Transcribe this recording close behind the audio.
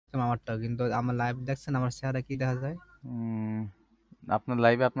আমারটা কিন্তু আমার লাইভ দেখছেন আমার চেহারা কি দেখা যায়? আপনার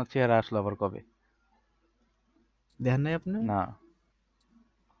লাইভে আপনার চেহারা আসলো আবার কবে? দেখেন নাই আপনি? না।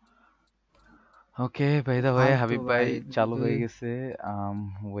 ওকে, বাই দ্য ওয়ে ফালতু হাবিব ভাই ভাই। চালু তুই হয়ে গেছে।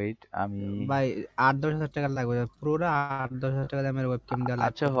 ওয়েট, আমি ভাই 8-10 হাজার টাকা লাগবে পুরোটা। 8-10 হাজার টাকা দামের ওয়েবক্যাম দিয়ে লাইভ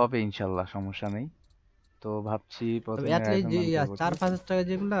আচ্ছা করবো। হবে ইনশাল্লাহ, সমস্যা নেই। তো ভাবছি তবে প্রথমে অ্যাটলিস্ট আইফোন যে অন করবো, ঠিক আছে? 4-5 হাজার টাকা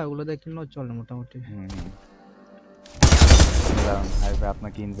যেগুলো ওগুলো দিয়ে কিনলেও চলে মোটামুটি। হুম হুম। দাঁড়ান হাবিব ভাই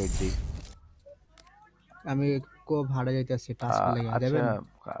আপনাকে ইনভাইট দিই। আমি ভাড়া যাইতেছি টাস্ক লেগে আচ্ছা, যাবেন।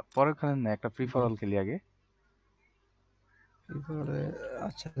 পরে খেলেন না, একটা ফ্রি ফর জি। অল খেলি আগে। ফ্রি ফায়ারে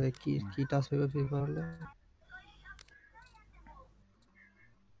আচ্ছা কি হুম। কি টাস্ক হইবে ফ্রি ফায়ারে?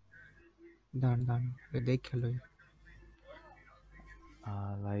 দাঁড়ান দাঁড়ান দেখ খেলো।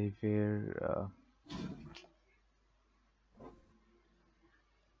 লাইভের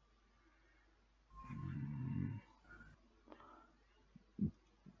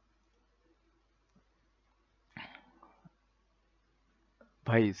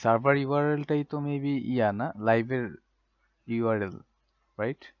ভাই সার্ভার ইউআরএলটাই তো মেবি ইয়া না, লাইভের URL,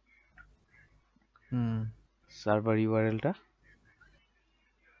 right? Hmm server ইউআরএলটা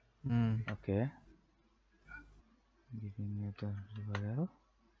hmm. Okay, giving you the URL,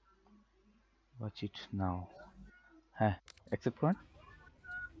 watch it now। হ্যাঁ, অ্যাকসেপ্ট করেন।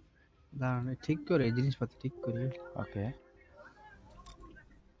 দাঁড়ান ঠিক করে জিনিসপত্র ঠিক করি। ওকে।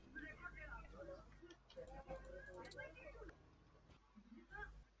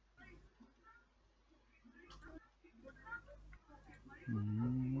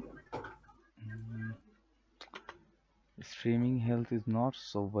 Streaming health is not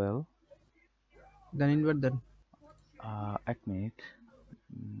so well। Then invite দেন। এক মিনিট।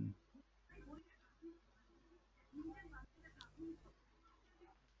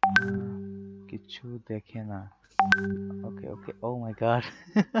 কিছু দেখে না। ওকে ওকে, ও মাই গড।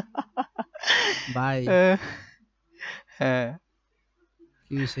 ভাই হ্যাঁ।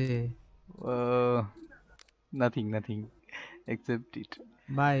 কি হইছে? Nothing nothing, accept it.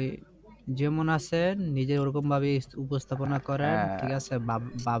 ভাই যেমন আছেন নিজে ওরকম ভাবে উপস্থাপনা করেন, ঠিক আছে?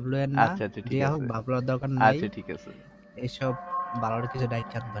 বাবলুয়ের না, আচ্ছা আচ্ছা, যে ঠিক হোক আছে। বাবলুর দরকার নাই। আচ্ছা ঠিক আছে। এসব বালার কিছু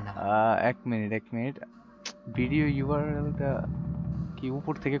দায়িত্ব আনবে না। এক মিনিট এক মিনিট, ভিডিও ইউআরএলটা কি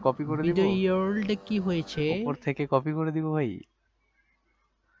উপর থেকে কপি করে দিব? ভিডিও ইয়োরল্ডে কি হয়েছে? উপর থেকে কপি করে দিব ভাই।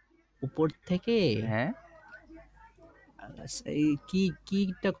 উপর থেকে? হ্যাঁ। এই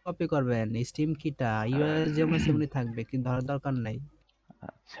কিটা কপি করবেন? স্টিম কিটা ইউআরএল যেমন সেমনি থাকবে, কিন্তু ধরার দরকার নাই।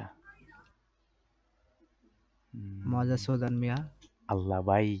 আচ্ছা। মজা সুদান মিয়া। আল্লাহ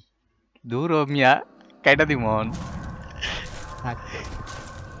ভাই, দূর ও মিয়া, কাইটা দিমন। থাক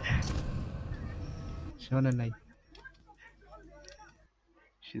শোনে নাই।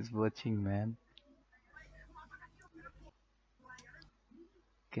 She's watching man।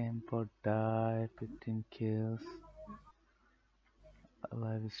 Camper die, 15 kills,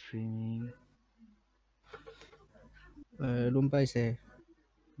 live streaming। Room পাইছে।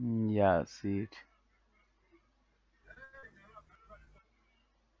 Yeah, see it।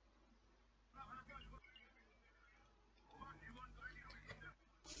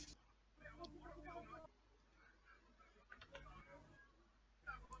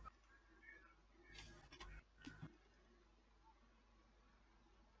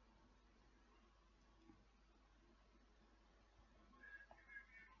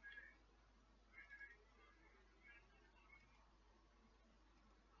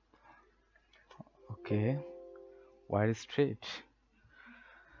 Okay, wide straight।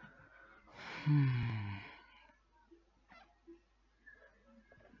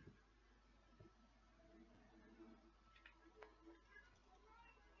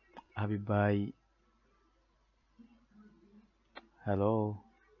 Habib ভাই, হ্যালো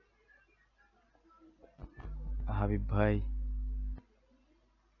হাবিব ভাই,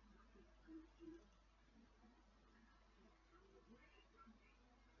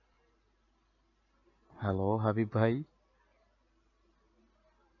 হ্যালো হাবিব ভাই।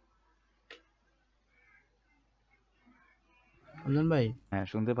 রমজান ভাই, হ্যাঁ,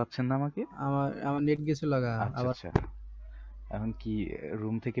 শুনতে পাচ্ছেন না আমাকে? আমার আমার নেট গেছে লাগা আচ্ছা আবার। আচ্ছা, এখন কি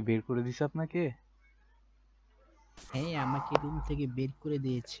রুম থেকে বের করে দিছে আপনাকে? হ্যাঁ আমাকে রুম থেকে বের করে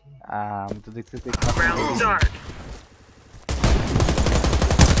দিয়েছে। আমি তো দেখতেছি এখানে আপনি বেডে নেই।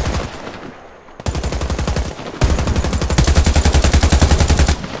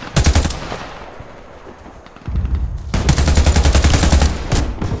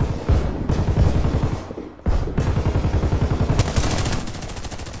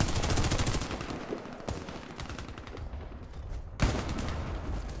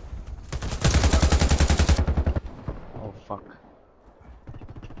 ও ফাক।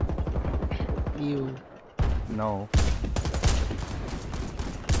 ইউ। নো।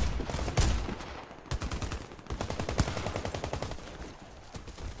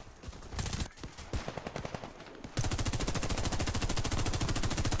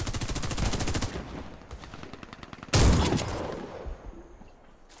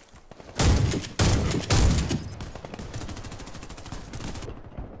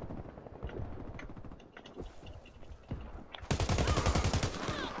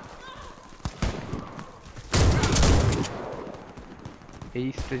 এই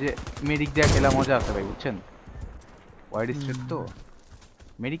স্টেজে মেডিক দেওয়া খেলা মজা আছে ভাই, বুঝছেন? ওয়াইড স্টেজ তো,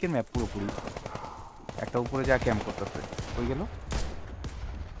 মেডিকেল ম্যাপ পুরোপুরি। একটা উপরে যা ক্যাম্প করতেছে, হয়ে গেল।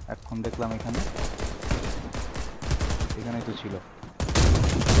 এখন দেখলাম এখানে, এখানেই তো ছিল।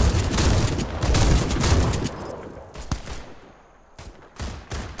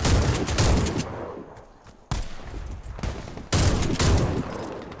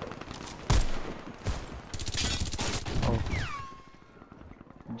 ও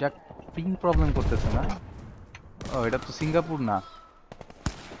যাক, পিং প্রবলেম করতেছে না। ও এটা তো সিঙ্গাপুর না,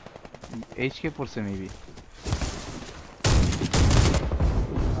 এইচকে পড়ছে মেবি।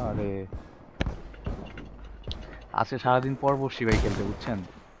 আরে আজকে সারাদিন পর বসছি ভাই খেলতে, বুঝছেন?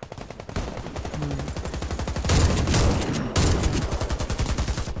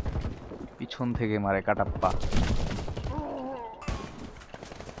 পিছন থেকে মারে কাটাপ্পা।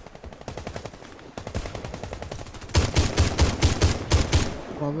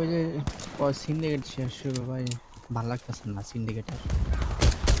 কবে যে সিন্ডিকেট শেষ হবে ভাই, ভালো লাগতেছে না সিন্ডিকেটের।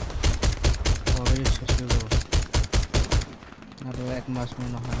 কবে যে শেষ হবে, আরো 1 মাস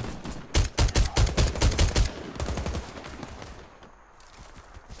মনে হয়।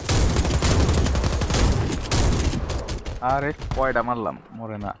 আরে কয়টা মারলাম,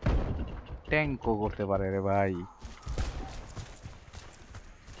 মরে না। ট্যাঙ্কও করতে পারে রে ভাই।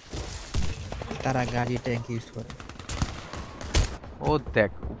 তারা গাড়ি ট্যাঙ্ক ইউজ করে। ও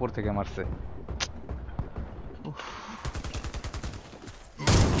দেখ, উপর থেকে মারছে।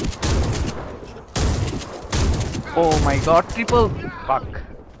 ও মাই গড, ট্রিপল ফাক।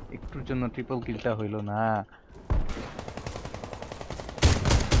 একটুর জন্য ট্রিপল কিলটা হইল না।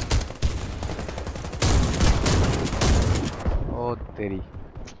 ও তেরি,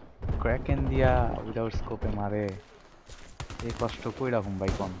 ক্র্যাকেন দিয়া উইদাউট স্কোপে মারে। এই কষ্ট কইরা হুম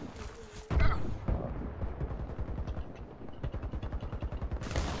ভাই কোন।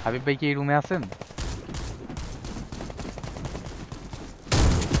 হাবিব ভাই কি এই রুমে আছেন?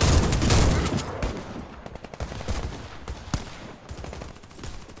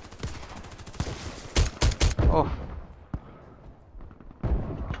 ওহ,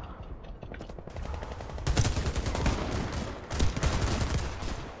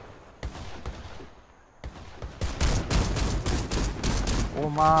 ও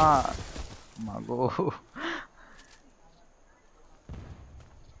মা, মাগো।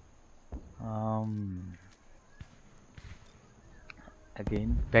 अगेन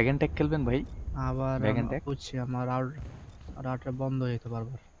बैग एंड टेक खेलবেন ভাই? আবার ব্যাগ এন্ড টেক বুঝছি, আমার রাউটার বন্ধ হইতে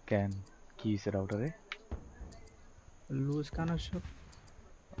পারবার। কেন, কি হয়েছে রাউটারে? Loose connection.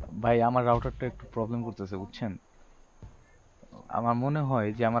 ভাই আমার রাউটারটা একটু প্রবলেম করতেছে, বুঝছেন? আমার মনে হয়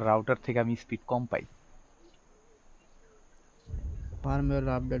যে আমার রাউটার থেকে আমি স্পিড কম পাই। ফার্মওয়্যার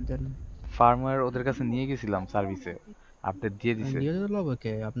আপডেট দেন। ফার্মওয়্যার ওদের কাছে নিয়ে গেছিলাম সার্ভিসে, আপডেট দিয়ে দিছে। নিয়ে যেতে লব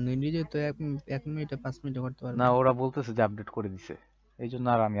কে, আপনি নিজে তো 1 মিনিটে 5 মিনিটে করতে না, পারবেন। ওরা বলতেছে যে আপডেট করে দিছে, এই জন্য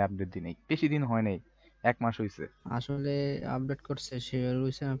আর আমি আপডেট দিই নাই। বেশি দিন হয় নাই, 1 মাস হয়েছে। আসলে আপডেট করছে সে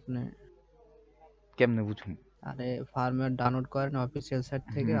রয়েছে আপনি। কেমনে বুঝুন? আরে ফার্মওয়্যার ডাউনলোড করেন অফিসিয়াল সাইট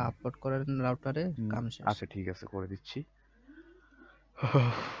থেকে, হুম আপলোড করেন রাউটারে, হুম, কাম শেষ। আচ্ছা ঠিক আছে, করে দিচ্ছি।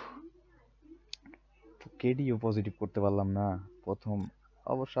 কেডিও পজিটিভ করতে পারলাম না প্রথম।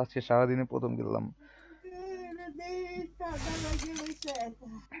 অবশ্য আজকে সারাদিনে প্রথম গেলাম।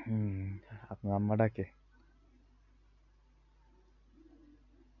 হুম, আপনার আম্মা ডাকে।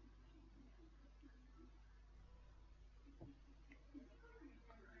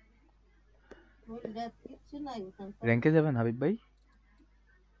 র্যাঙ্কে যাবেন হাবিব ভাই?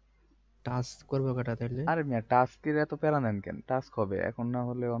 টাচ করবো কাটা তাইলে। আরে মিয়া, টাস্কের এত প্যারা নেন কেন? টাস্ক হবে এখন, না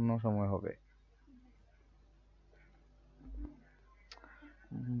হলে অন্য সময় হবে।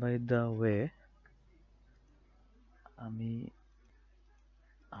 বাই দ্য ওয়ে, আমি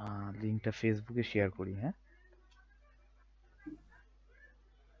লিঙ্কটা ফেসবুকে শেয়ার করি, হ্যাঁ?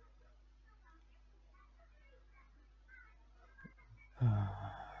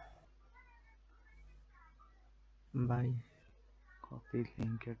 ভাই কপি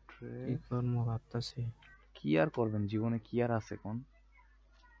লিঙ্ক কি অ্যাড্রেস। করবো ভাবতাছি। কি আর করবেন জীবনে, কি আর আছে কোন?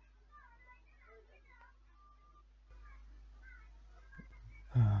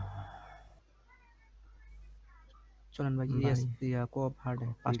 চলেন ভাই ভাই কোঅপ হার্ডে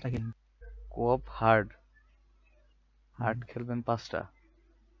 5টা দেখি কিল। কোঅপ হার্ড হুম, খেলবেন 5টা।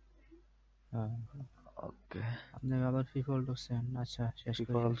 হ্যাঁ। ওকে, আপনি আবার ফিফল ঢুকছেন, আচ্ছা শেষ ফ্রি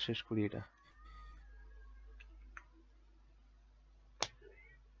ফর করি। অল শেষ করি এটা।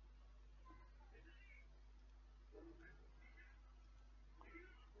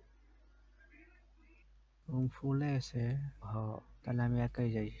 রুম ফুল হয়ে গেছে, হ্যাঁ, তাহলে আমি একাই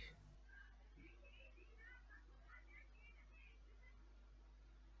যাই।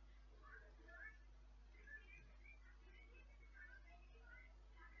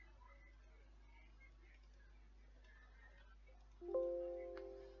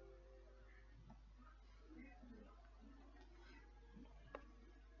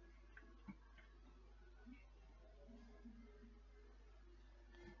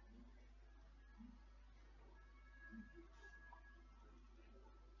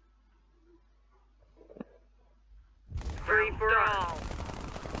 Free for all.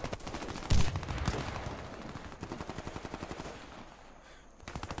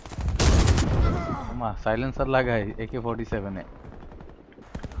 ওমা সাইলেন্সার লাগাই AK-47 এ।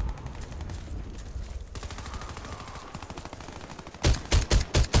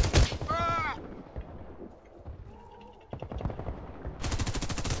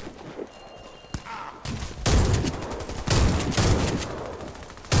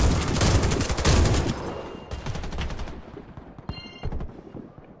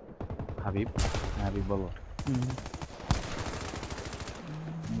 হাবিব, হাবিব বলো। হুম,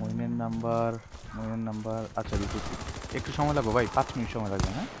 মইনের নাম্বার আচ্ছা দিতেছি। একটু সময় লাগবে ভাই, 5 মিনিট সময় লাগবে।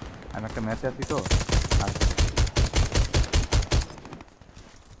 হ্যাঁ, আমি একটা ম্যাচে আছি তো। আচ্ছা,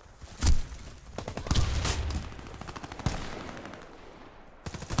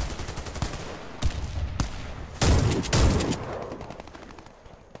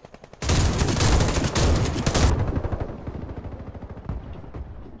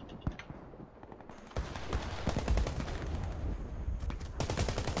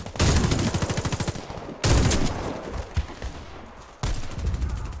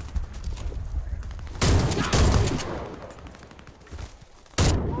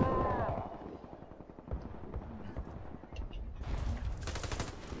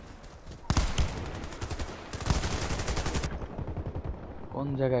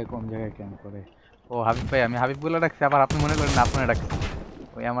 কোন জায়গায় ক্যাম্প করে? ও হাবিব ভাই, আমি হাবিব বলে ডাকছি, আবার আপনি মনে করেন না আপনারা ডাকছি।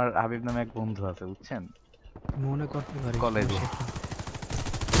 ওই আমার হাবিব নামে এক বন্ধু আছে বুঝছেন, মনে করতে পারি, কলেজে। সমস্যা কি?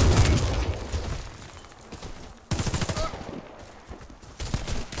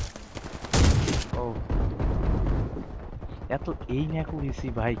 ও এত এই ন্যাকু হয়েছি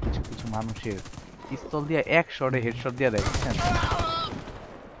ভাই, কিছু কিছু মানুষের পিস্তল দিয়ে এক শটে হুম, হেডশট দিয়ে দেয় বুঝছেন।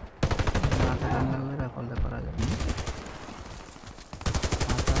 মাথা ঠান্ডা করে করলে করা যাবে। হুম?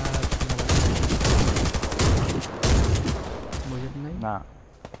 মাথা ঠান্ডা করে, বুঝেন নাই? না,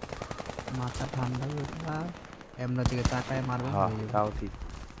 মাথা ঠান্ডা করে এমন দিকে তাকায় মারবেন, হ্যাঁ হয়ে যাবে। তাও ঠিক।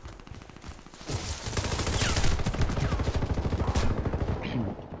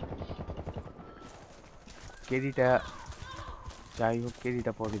 কেডিটা, যাই হোক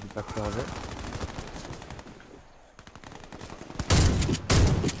কেডিটা পজিটিভ রাখতে হবে।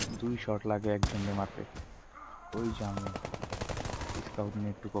 2 শট লাগে একজনের মারতে। ওই যে আমি স্কাউট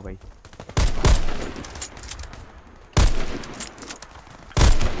নিয়ে একটু ভাই।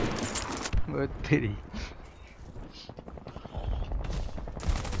 ওই তেরি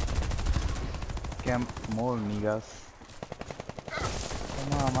ক্যাম্প মোর নিগাস।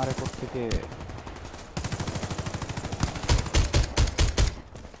 তোমার আমার একর থেকে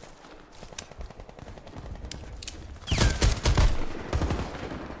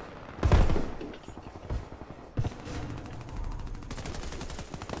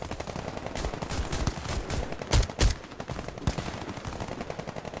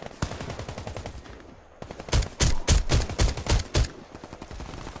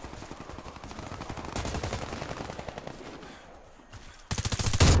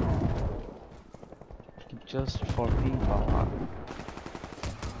জাস্ট 14 পাওয়ার।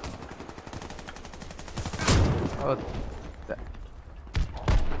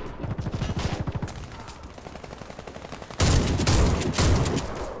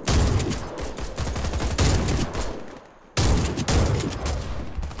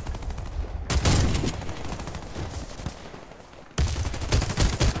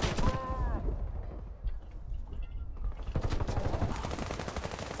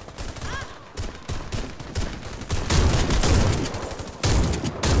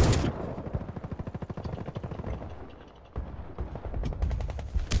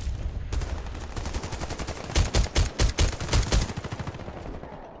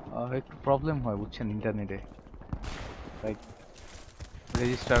 ও একটু প্রবলেম হয় বুঝছেন ইন্টারনেটে। লাইক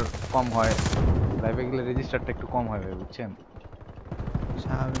রেজিস্টার কম হয়, লাইভে গেলে রেজিস্টারটা একটু কম হয় ভাই, বুঝছেন?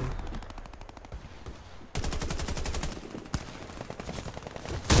 স্বাভাবিক।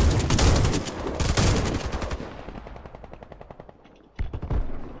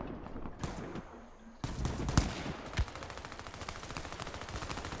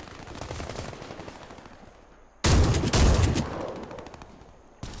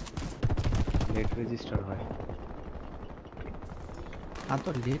 লেট রেজিস্টার হয়। আর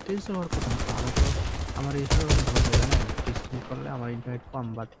তো লেটেস্ট হওয়ার কথা না, আমি তো আমার এইসব হয়ে যায় না, টেস্টিং করলে আমার ইন্টারনেট কম,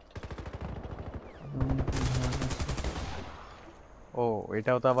 বাট ও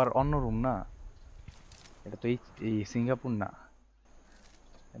এটাও তো আবার অন্য রুম না, এটা তো এই সিঙ্গাপুর না,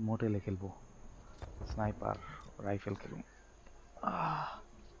 মোটেলে খেলবো, স্নাইপার রাইফেল খেলবো।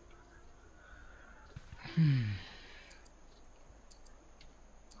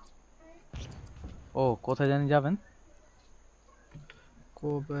 ও কোথায় জানি যাবেন?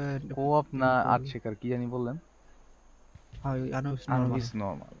 কবে কোঅপ না পিপল আর্ট শেখার কি জানি বললেন? Normal আনবিস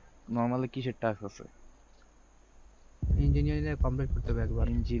normal. নরমালে কিসের টাস্ক আছে? ইঞ্জিনিয়ারিং কমপ্লিট করতে হবে একবার।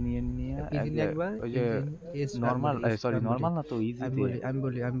 ইঞ্জিনিয়ার নিয়ে ইঞ্জিনিয়ার একবার ওই যে আমি নরমাল, বলি সরি আমি বলি নরমাল না তো আমি ইজিতে।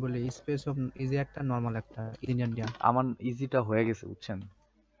 বলি আমি বলি স্পেস অফ ইজি একটা, নর্মাল একটা, ইঞ্জিনিয়ার। আমার ইজিটা হয়ে গেছে বুঝছেন।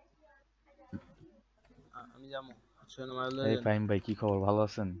 আমি যাবো আসলে আমার এই লয়ে ফাহিম ভাই কি খবর, ভালো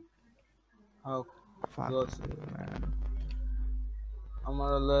আছেন? হাও ফাক দোস ম্যান।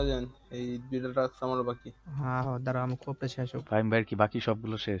 আমার লয়ে যান, এই দুইটা টাস্ক আমার বাকি। হ্যাঁ হ্যাঁ, দাঁড়া আমি কোপটা শেষ হোক। ফাহিম ভাইয়ের কি বাকি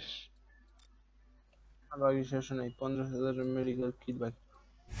সবগুলো শেষ? আর বাকি শেষ নেই, 50,000 মেডিকেল কিট বাকি।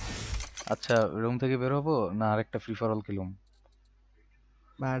 আচ্ছা রুম থেকে বের হবো না আরেকটা ফ্রি ফর অল খেলুম?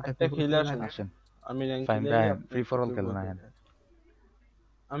 বা একটা একটা পিপল খেলে খেলে আসেন, না। আসেন আমি র্যাঙ্ক ফাহিম খেলে ভাই, আপনি ফ্রি একটা ফর অল পিপল খেলেন, আহেন। খেলে।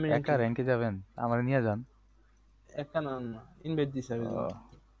 আমি একা র্যাঙ্কে র্যাঙ্কে যাবেন? আমার নিয়ে যান। একা না না ইনভাইট দিছি আমি ও, তোমার।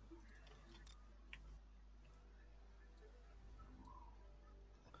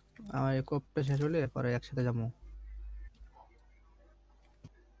 আমার এই কোপটা শেষ হলে পরে একসাথে যাবো।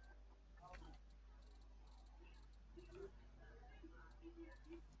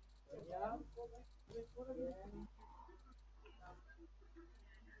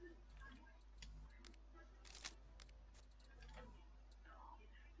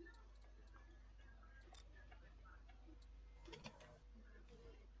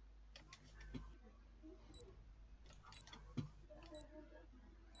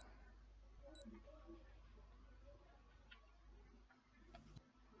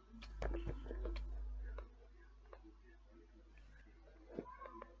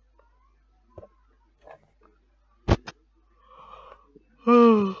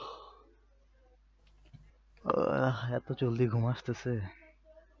 এত জলদি ঘুম আসতেছে।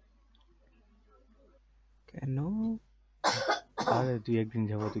 কেন? আরে দুই একদিন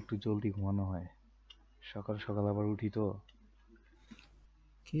যাবত একটু জলদি ঘুমানো হয়, সকাল সকাল আবার উঠি তো।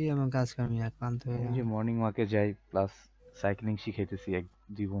 কি এমন কাজ কামি আর ক্লান্ত হয়ে ওই যাও? যে মর্নিং ওয়াকে যাই, প্লাস সাইক্লিং শিখাইতেছি এক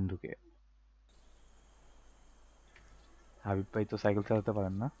দুই বন্ধুকে। হাবিব ভাই তো সাইকেল চালাতে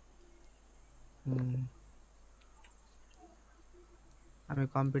পারেন না? হুম, আমি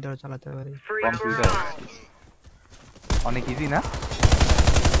কম্পিউটার চালাতে পারি। Free for computer all. অনেক ইজি না? আহ,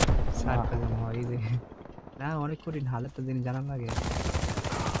 সার্কাজম হয় এই যে, না অনেক কঠিন, হালে তো দিন জানা লাগে।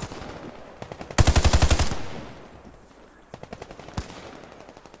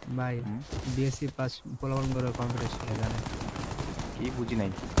 ভাই হুম, বিএসসি পাস পোলাপান করে কম্পিউটার শিখে জানে। কি বুঝি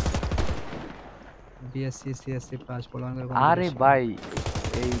নাই। বিএসসি সিএসসি পাস পোলাপান করে কম্পিউটার আরে শিখে। ভাই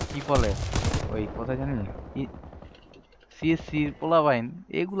এই কি বলে, ওই কোথায় জানি সিএসসি পোলাপাইন,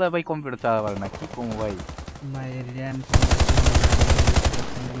 এগুলা ভাই কম্পিউটার চালাতে পারে না, কি কমু ভাই। ভাই র্যাম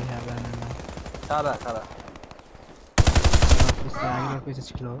কারা কারা আগের অফিসে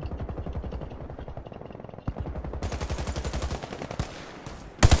ছিল।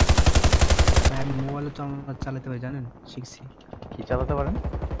 ভাই আমি মোবাইলে চালাতে পারি জানেন, শিখছি কি চালাতে পারেন?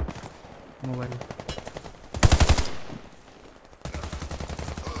 মোবাইল।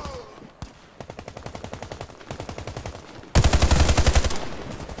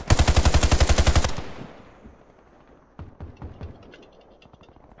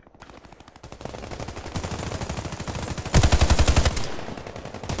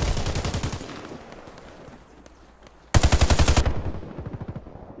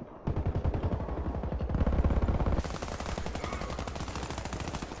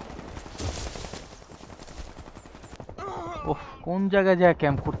 ওহ, কোন জায়গায় যায়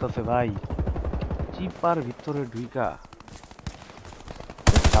ক্যাম্প করতেছে ভাই, চিপার ভিতরে ঢুইকা।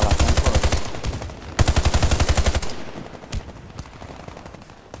 শালা ক্যাম্প করে।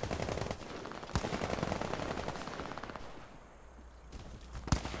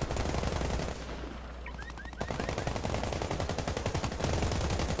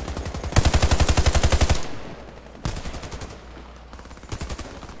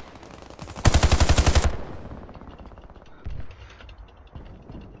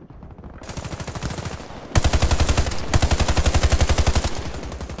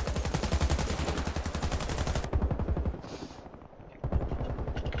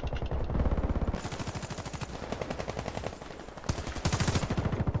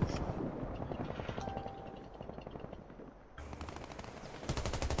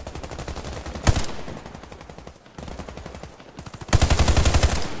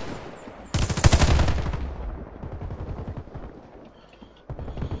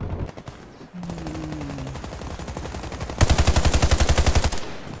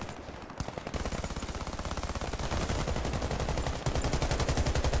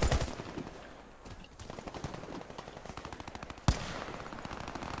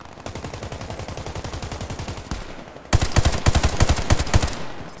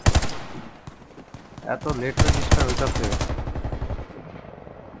 এত লেট রেজিস্টার হইতাছে।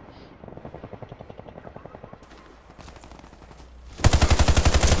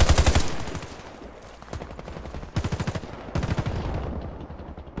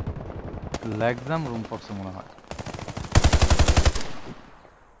 ল্যাগজাম রুম পড়ছে মনে হয়।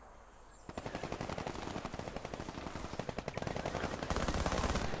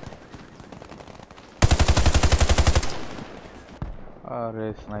 আরে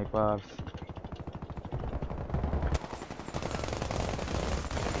স্নাইপার।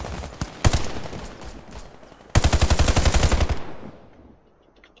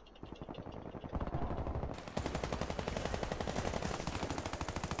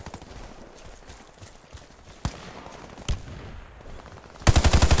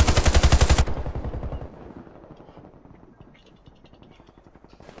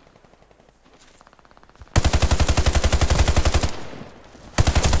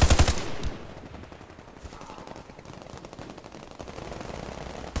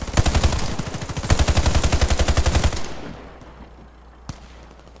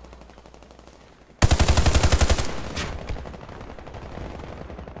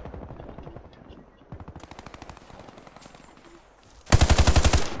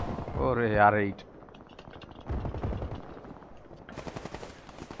 ওরে আর এইট।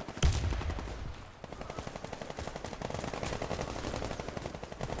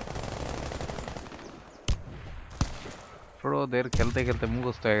 ওদের খেলতে খেলতে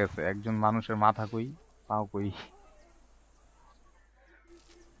মুখস্থ হয়ে গেছে একজন মানুষের মাথা কই পাও কই।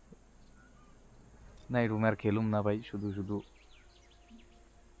 না এই রুমে আর খেলুম না ভাই, শুধু শুধু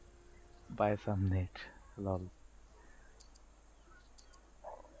buy some net. Lol.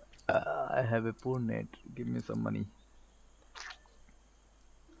 I have a poor net. Give me some money.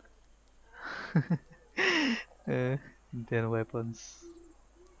 10 weapons.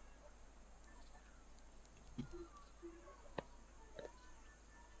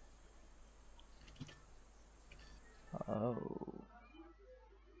 Oh.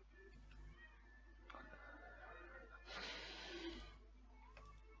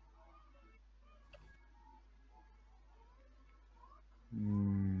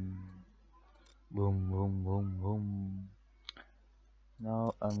 Boom, boom, boom, boom. Now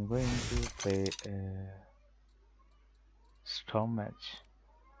I'm going to play a storm match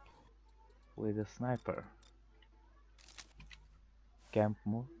with a sniper. Camp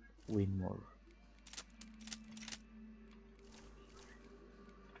more, win more.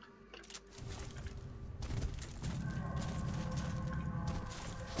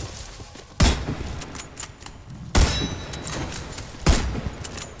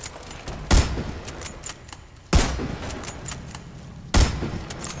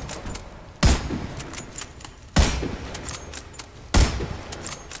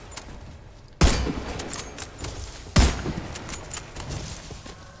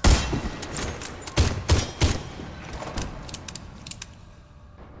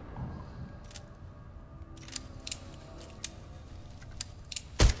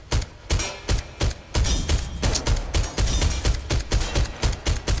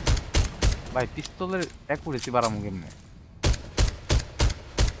 ভাই পিস্তলের accuracy বাড়ামু কেমনে?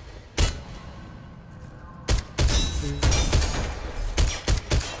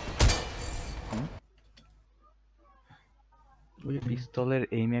 পিস্তলের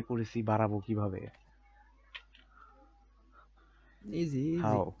aim accuracy বাড়াবো কিভাবে? Easy easy.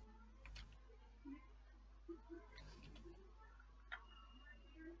 How?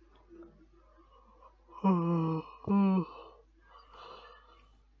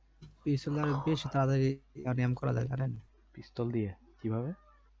 পিস্তল আর বেশি তাড়াতাড়ি অনিয়ম করা যায় জানেন? পিস্তল দিয়ে কিভাবে?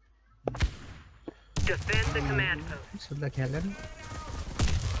 Defend the command post. পিস্তলটা খেলেন,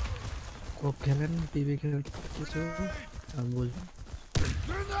 কোপ খেলেন, পিবি খেলেন, কিছু আমি বুঝলাম।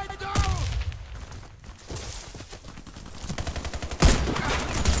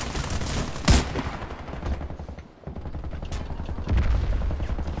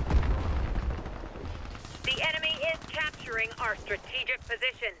 The enemy is capturing our strategic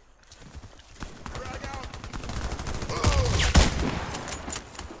position.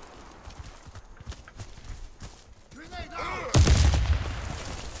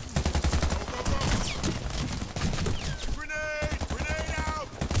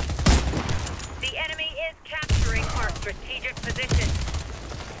 The enemy is capturing our strategic position.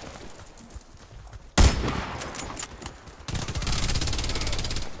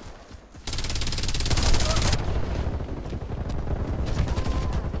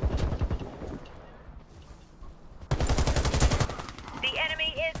 The enemy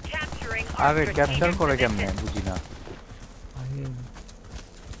is capturing our আরে ক্যাপচার strategic করে কেমনে position. বুঝি না। আগে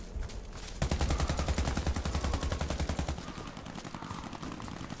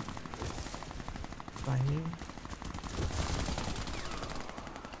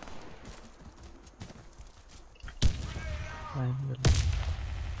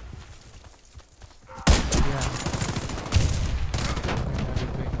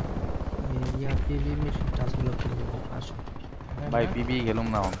পিভি মেশিন টাচগুলো করবো আসো ভাই পিবি গেলুম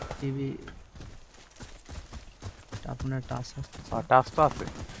না পিভি আপনার টাচ আসতেছে টাচ তো আছে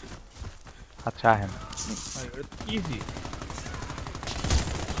আচ্ছা হ্যাঁ ইজি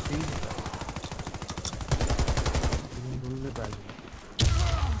বললে পারবে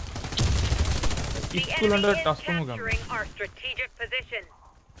The school enemy under is touch কমো কেন capturing our strategic position.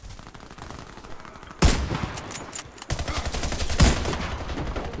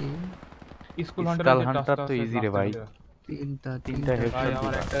 School skull হান্টারের Hunter তো ইজি রে ভাই তিনটা তিনটা ভাই হেডশট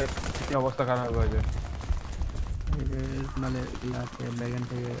আমার দিবা একটা অবস্থা খারাপ হয়ে যায় মানে ইয়াতে ব্যাগেন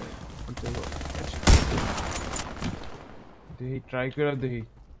থেকে করতে হবে। দেখি ট্রাই করে দেখি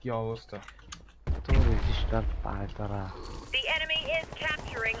কি অবস্থা তো রেজিস্টার পায় তারা The enemy is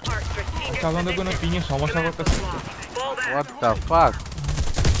capturing our strategic সাধারণত কোনো position. পিং এর সমস্যা You have করতেছে them lost. Fall back. what the fuck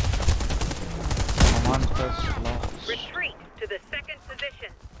command press lost Retreat to the second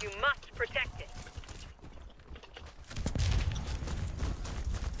position. You must protect it.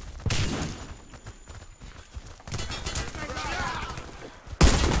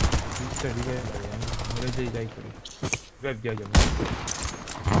 পিংটা revive লাগে আমি মরে যাই যাই করি রিভাইভ দেওয়া যাবে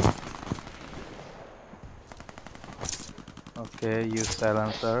okay use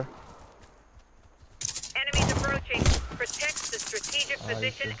silencer Enemies approaching. Protect the strategic I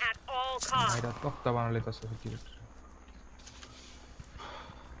position see. at all costs. ভাইরা তক্তা বানালে তাছে security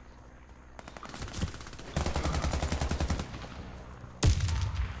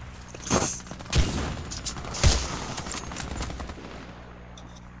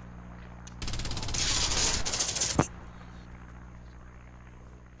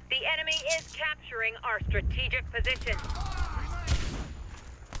The enemy is capturing our strategic position.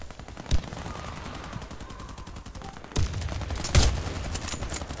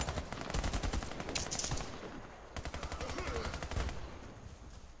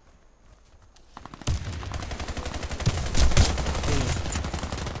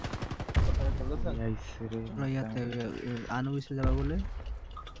 আইছে রে চলো ইয়াতে আনুবিসে যাবা বলে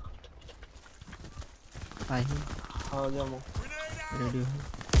আই হ্যাঁ যাবো রেডি হই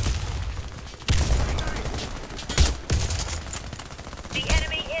The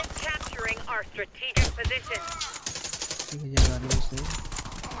enemy is capturing our strategic position. ঠিক আছে আনুবিসে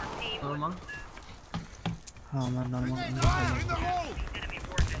Our team নর্মাল হ্যাঁ আমার নরমাল enemy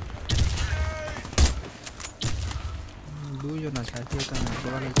forces. দুইজন আছে আর কেউ কেন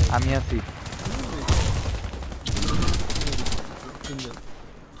দোকানে আমি আছি তিনজন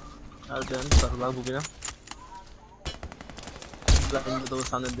আর দেন তার লাগবো কিনা লাইন তো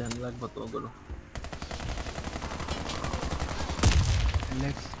সামনে ধ্যান রাখবো তো ওগুলো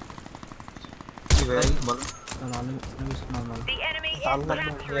নেক্সট কি ভাই বল চলো আনুবিসে normal The enemy is Salva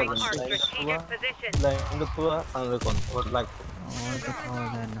capturing Maria, our Salva. strategic position. Line তো সামনে কোন ওর লাগবে ওর তো খাওয়া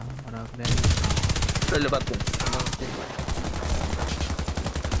যায় না ওরা ব্যাগ চলে পাতেন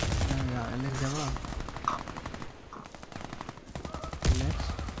নেক্সট যাবা নেক্সট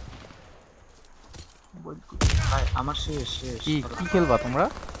ভাই আমার শেষ শেষ কি কি খেলবা তোমরা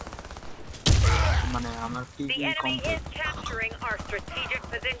মানে আমার The TV enemy complete is capturing our strategic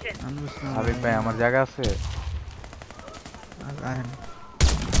position. আনুবিসে আবেগ ভাই আমার জায়গা আছে আহেন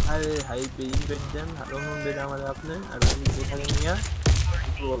আরে হাই পে ইনভেট দেন রমন বেদ আমাদের আপনি আর আমি যেখানে নিয়ে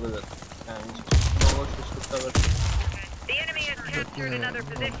বলে দেন হ্যাঁ নগদ শেষ করতে পারছি The enemy has captured another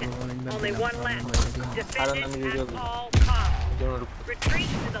position. Only one left. Aran Defend আমি it video at দিই। all costs. যেমন Retreat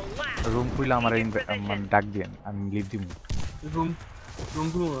to the last room খুইলা আমার strategic position. মানে ডাক দিয়েন আমি লিভ দিব রুম রুম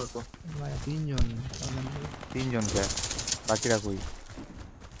রুম তো ভাই তিনজন তিনজন কে বাকিরা কই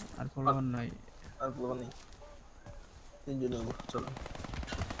আর ফলোয়ার নাই আর বলবো নেই তিনজন হবো চলো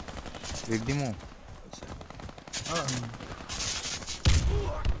লিভ দিমু হ্যাঁ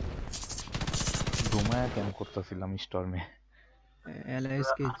ঘুমায় কেন করতেছিলাম স্টর্মে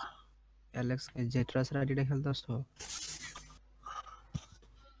এলেক্স কে জেট্রাস রাইডিটা খেলতেছো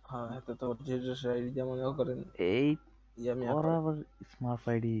হ্যাঁ এতে তো যে যে সাইড যেমন করেন এই আমি ওরা আবার স্মার্ট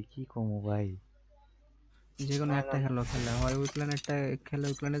আইডি কি কমু ভাই যে কোনো একটা খেলে হয় ওই প্ল্যানেটটা খেলে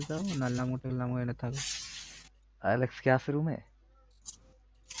ওই প্ল্যানেট যাও নাহলে লামো এনে থাকো অ্যালেক্স কে আছে রুমে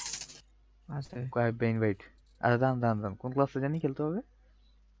আছে কয়েক বেইন ওয়েট আচ্ছা দান কোন ক্লাসে জানি খেলতে হবে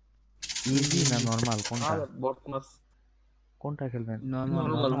ইজি না নরমাল কোনটা আর বর্তমান কোনটা খেলবেন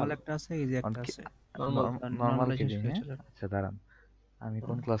নরমাল একটা আছে ইজি একটা আছে নরমাল শেষ খেলি হ্যাঁ হয়েছিল। আচ্ছা দাঁড়ান আমি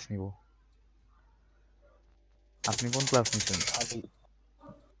কোন ক্লাস নিব আপনি কোন ক্লাস নিছেন আগে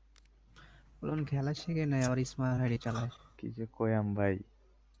বলুন খেলা শিখে নেয় আর স্মার্ট আইডি চালায়। কি যে কয়াম ভাই।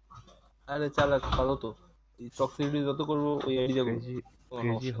 আরে চালাক ভালো তো, এই টক্সিসিটি যত করবো ওই আইডিয়া করবো, ক্রেজি কোনো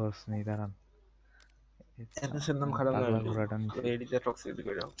ক্রেজি সমস্যা নেই। হর্স নেই, দাঁড়ান। এনএসের নাম খারাপ না পাগলা হইলো, ঘোড়াটা ওই নিছি, আইডিতে টক্সিসিটি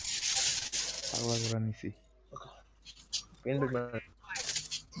করে দাও। পাগলা ঘোড়া নিছি। ইনভাইট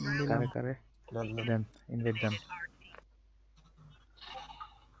দিলাম। কারে কারে দেন দেন। দেন, invite then.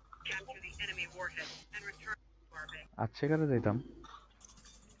 Capture the enemy warhead and return to our base. আচ্ছা কারে যাইতাম।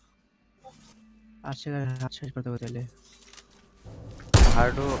 আর সেখানে হাত শেষ করতে হবে তাহলে।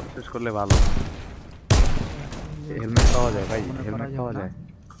 হার্ডও শেষ করলে ভালো। হেলমেট পাওয়া যায় ভাই, মনে করা হেলমেট যাবে পাওয়া না। যায়।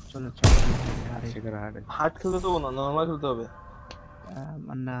 চলো চলো আরে আচ্ছা কারে হার্ডে হার্ড খেলতে দেবো না, নর্মাল খেলতে হবে।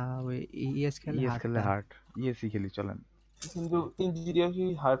 না ওই ইএস খেলে ইএস খেললে হাতটা হার্ড, ইএসই খেলি চলেন। কিন্তু ইঞ্জিনিয়ার কি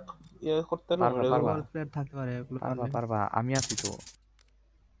হার্ড ইয়ে করতে পারবো পারবা আমরা? পারবা ফুটবল প্লেয়ার থাকতে পারে ওগুলো পারবা পারলে। পারবা, আমি আছি তো।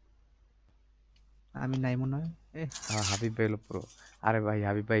 আমি নাই মনে হয়। এ হ্যাঁ হাবিব ভাই পুরো। আরে ভাই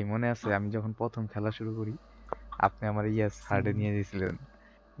হাবিব ভাই মনে আছে আমি যখন প্রথম খেলা শুরু করি, আপনি আমার ইএস হার্ডে হুম, নিয়ে দিয়েছিলেন,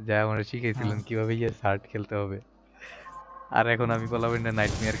 যা আমার শিখিয়েছিলেন হ্যাঁ কিভাবে ইএস হার্ড খেলতে হবে। আর এখন আমি বললাম না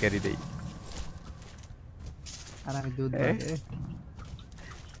নাইটমেয়ার ক্যারি দেই। আর আমি দুধ এ ভাই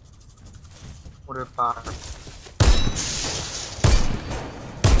ওরে পা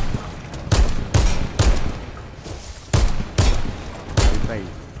হাবিব ভাই,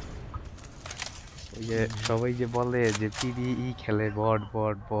 ওই যে সবাই যে বলে যে পিবিই খেলে বট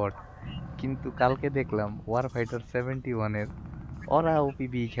বট বট, কিন্তু কালকে দেখলাম ওয়ার ফাইটার 71-এর ওরা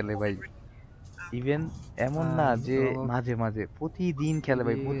ওপিবি খেলে ভাই। ইভেন এমন না ভাই যে ও মাঝে মাঝে, প্রতিদিন খেলে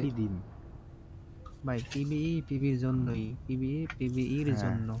ভাই, পিবি প্রতিদিন। ভাই পিবিই পিবির জন্যই পিবিই পিবিইর হ্যাঁ,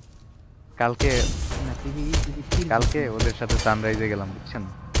 জন্য কালকে না পিবিই পিবিইর কালকে জন্য। ওদের সাথে সানরাইজে গেলাম বুঝছেন,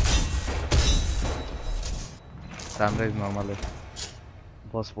 সানরাইজ নর্মালে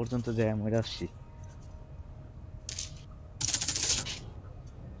বস পর্যন্ত যাই মরে আসছি।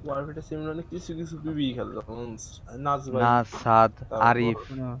 ওয়ারফেটার সিমরানে কিছু কিছু পিবি খেলতো, নাচ ভাই, নাজ, সাদ, তারপর আরিফ।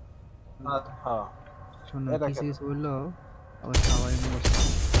 শোনো হ্যাঁ শোনো এরা কিছু খেলে। কিছু বললো আবার সবাই মরছে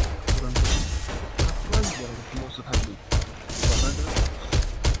পুরান পুরান। সমস্যা থাকবেই।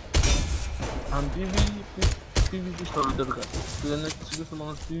 আমি পিবি পিভিপি সবার দরকার, সেজন্য কিছু কিছু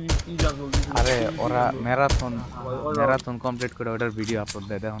মানুষ পিভিপি জানবো, আরে পিভিপি ওরা জানবো। ম্যারাথন ওরা ম্যারাথন কমপ্লিট করে ওটার ভিডিও আপলোড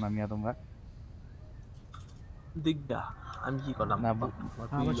দেয়, দেখো না মিয়া তোমরা। দিগদা আমি কি করলাম? না আবার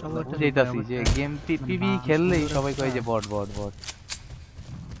সবারটা লুট ভাই বুঝাইতাছি যে আমারটা গেম মানে পিবি বাস খেললেই সুন্দর সবাই একটা কয় যে বট বট বট।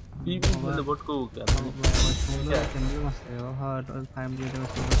 পিভি আবার খেললে ভোট করবো কে? আবার সুন্দর একটা নিয়ম আছে ওভার ফ্যামিলি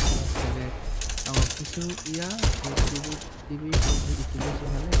যে আবার কিছু ইয়া টিভি টিভি টিভি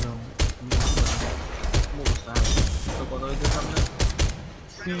খেলে এবং তো কথা হইতে সামনে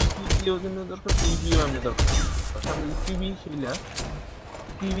পিভিপি দিয়েও কিন্তু দরকার, পিভিও এমনি দরকার। সামনে পিভি খেলা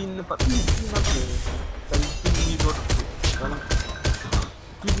পিভি না পিভি না পারে, তাহলে পিভি ভোট কারণ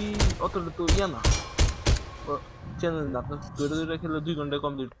পিভি অতটা তো ইয়া না, চ্যানেল না। আপনার দূরে দূরে খেলে 2 ঘন্টায়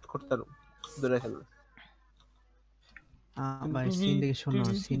কমপ্লিট করতে পারো, দূরে খেললে। কিন্তু ভাই পিভি সিন্ডিকেট শোনো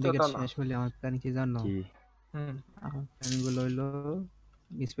পিভিপিটা সিন্ডিকেট তা না। শেষ হলে আমার প্ল্যান কি জানো? কি হুম, আমার প্ল্যান গুলো হইলো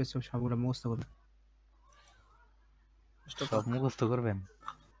স্পেস সবগুলো মুখস্থ করবো। বেস্ট অফ সব লাক। মুখস্থ করবেন?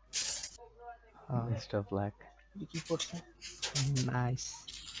 হ্যাঁ বেস্ট অফ লাক। কি পড়ছে? নাইস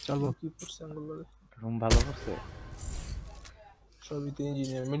চলবো। কি পড়ছে আঙ্গুল? রুম ভালো করছে। সবই তো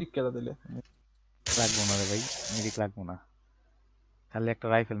ইঞ্জিনিয়ার, মেডিক কেলা দিলে। লাগবো না রে ভাই, মেডিক লাগবো না, খালি একটা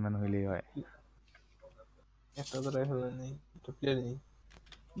রাইফেলম্যান হইলেই হয়। একটা তো রাইফেল নেই, একটা প্লেয়ার নেই।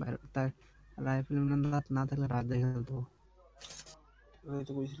 তার রাইফেল না থাকলে রাত দেখে ফেলতো আমি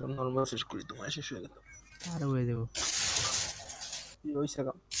তো কইছিলাম নর্মাল শেষ করি, তোমার শেষ হয়ে গেল। আর হয়ে যাবো। কি হইছে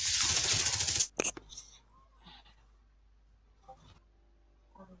কাম?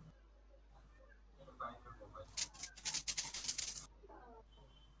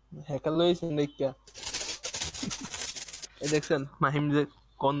 হ্যাকার লইছেন দেখা, এই দেখছেন মাহিম যে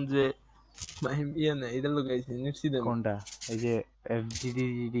কোন যে মাহিম ইয়ে না, এটা লাগাইছে নিশ্চিত আমি। কোনটা? এই যে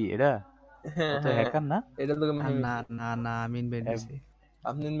এফজিডিডি এটা? ও হ্যাঁ তো হ্যাঁ, হ্যাকার না? এটা লোকে আর মাহিম না হইছে। না না আমি ইনভাইট দিছি।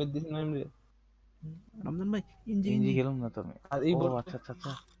 আপনি মেদ দিছেন মাহিম রে। রমজান ভাই ইঞ্জি ইঞ্জি ইঞ্জি খেলুম না তো আমি। আর এই ও বট, আচ্ছা আচ্ছা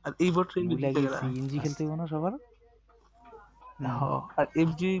আচ্ছা, আর এই বট ট্রেন ভুলে দিতে গেলা। গেছি ইঞ্জি খেলতে হইব না সবার। হ্যাঁ, আর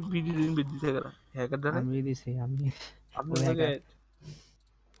এফজি বিডি দিন দিতে গেলা হ্যাকার দ্বারা। আমি দিছি আমি আপনি ওই লোকে হ্যাকার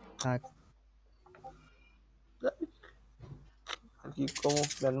থাক। আর কি কম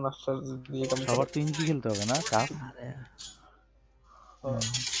প্ল্যান মাস্টার দিয়ে কাম করে। সবার তো ইঞ্জি খেলতে হবে না কাপ। আরে হুম,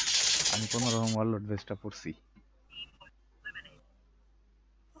 আমি কোনো রকম ওয়ারলর্ড বেসটা পড়ছি।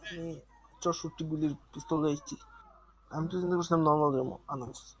 আমি 64 গুলির পিস্তল লইছি। আমি তো চিন্তা করছিলাম নর্মাল গেম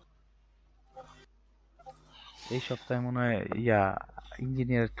আনাস। এই সপ্তাহে মনে হয় ইয়া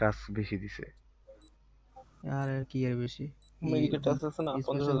ইঞ্জিনিয়ার টাস্ক বেশি দিছে। আর কি এর বেশি মেডিকেল টাচ আছে না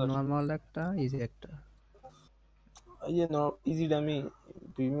 50,000 নর্মাল একটা ইজি একটা এই যে ইজিটা আমি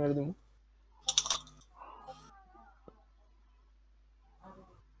প্রিমিয়ার দিব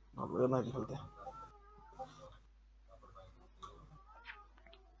আমরা না খেলতে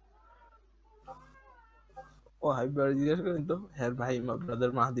ও হাবিব জিজ্ঞেস করেন তো হ্যাঁ ভাই মা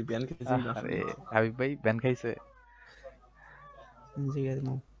ব্রাদার মাহাদি ব্যান খেয়েছে না আরে হাবিব ভাই ব্যান খাইছে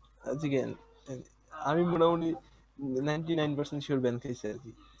আজকে আমি মোটামুটি 99% শিওর ব্যান খাইছে আর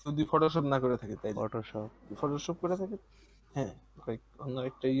কি যদি ফটোশপ না করে থাকে তাই ফটোশপ করে থাকে হ্যাঁ অন্য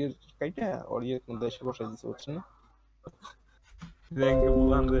একটা ইয়ের কাইটা ওর ইয়ের মধ্যে এসে বসাই দিচ্ছে বুঝছেন না র্যাঙ্কে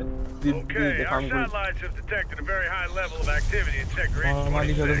বললাম যে Okay, our satellites have detected a very high level of activity in Sector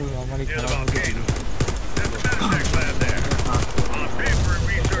 826 near the volcano. There's a meditech lab there. On paper, it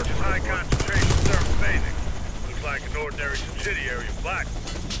researches high concentration thermal phasing. Looks like an ordinary subsidiary of Black.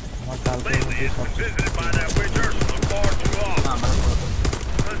 Lately, it's been visited by that witch Ursula far too often.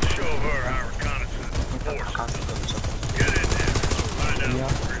 Let's show her our reconnaissance force. Get in there. Find out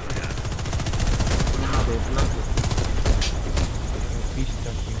what's really happening.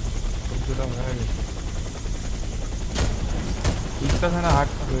 হাট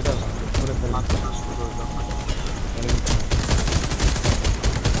ওইটা করে ফেলে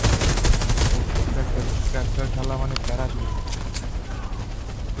খেলা মানে প্যারা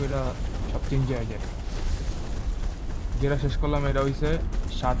ওইটা সব change হয়ে যায় যেটা শেষ করলাম এটা হইছে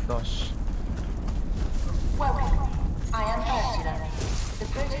 7-10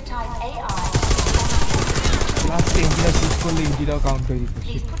 লাস্ট ইঞ্জিটা শেষ করলে ইঞ্জিটাও কাউন্ট হয়ে দিত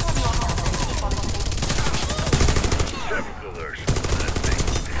Typical Ursula, that thing.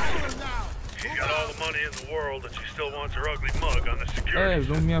 She's got all the money in the world and she still wants her ugly mug on the security. Hey,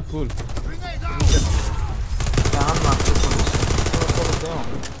 room me full.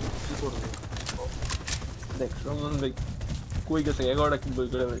 দেখ রমজান ভাই কই গেছে 11টা কিল বই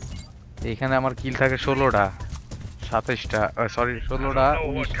করে ভাই এখানে আমার কিল থাকে 16টা 27টা সরি 16টা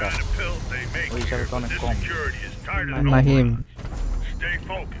 19টা ওই হিসাবে তো অনেক কম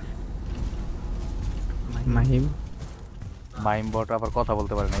মাহিম মাইম বট আবার কথা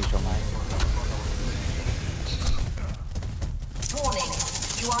বলতে পারে না এই সময়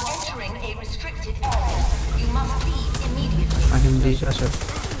মাহিম জি আসো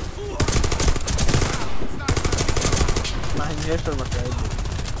মাহিম হেস্টার মারতে আইছে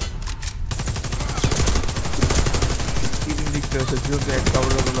তিন দিকতে আছে যদি এক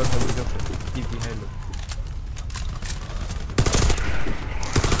কাউরগুলো ধরে যাবে কি কি হলো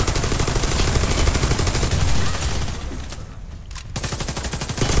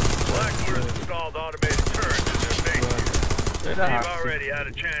Blackwood installed automated turrets in their base. You've already had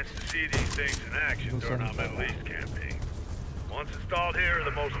a chance to see these things in action during our Middle East campaign. Once installed here,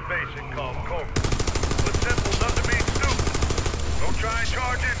 the most basic called Cobra. But simple doesn't mean stupid. Don't try and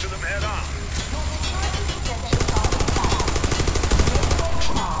charge into them head on.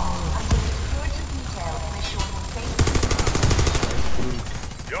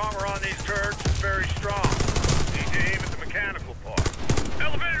 The armor on these turrets is very strong. Need to aim at the mechanical part.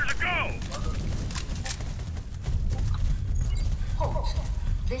 Elevators a go! Halt.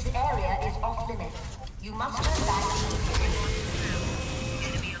 This area is off limits. You must turn back immediately.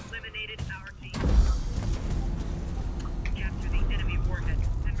 Enemy eliminated our team. Capture the enemy warhead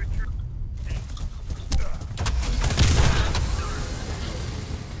and return.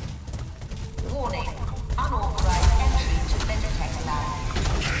 Warning. Unauthorized entry to Meditech lab.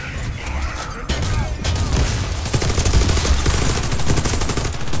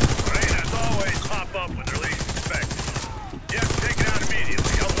 Hyenas always pop up when they're least expected. You have to take it out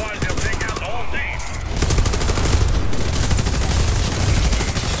immediately, otherwise they'll take out the whole team.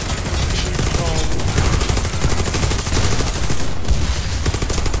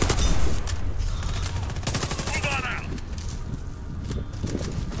 Move on out.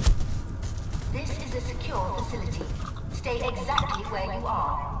 This is a secure facility. Stay exactly where you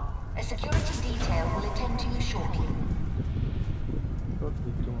are. A security detail will attend to you shortly.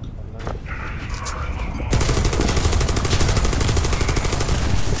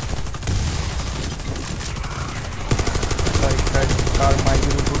 কার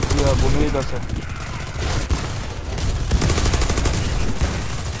মাইকের উপর দিয়ে বমিয়ে গেছে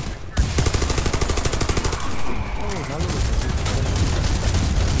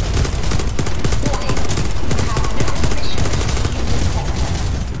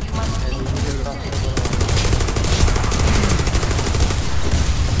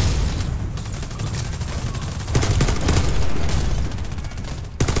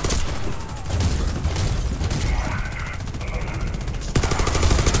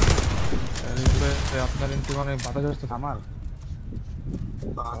আপনার এনতে মানে বাতাস আসছে আমার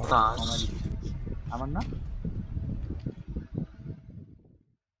বাতাস আমার না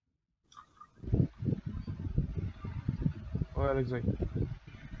ও অ্যালেক্স ভাই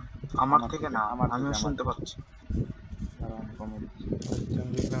আমার থেকে না, আমার আমিও থেকে, শুনতে পাচ্ছি। আমি কমে দিচ্ছি আচ্ছা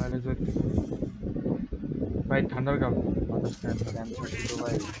আমি দেখলাম অ্যালেক্স ভাই থেকে ভাই ঠান্ডার কাল বাতাস খায় না। তো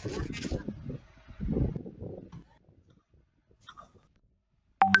ভাই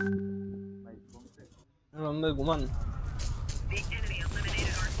আমরা ঘুমান। The enemy eliminated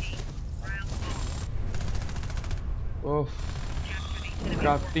our team. Round one. Of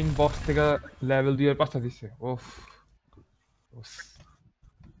crafting box থেকে লেভেল 2 এর পাঁচটা দিছে ওফ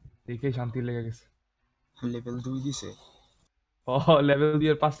দেখে শান্তি লেগে গেছে লেভেল 2 দিছে। ও লেভেল 2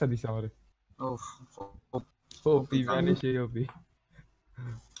 এর পাঁচটা দিছে আমারে ওফ ওপি মানে সেই ওপি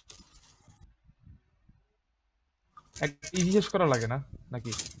এক ইজি শেষ করা লাগে না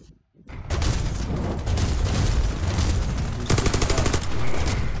নাকি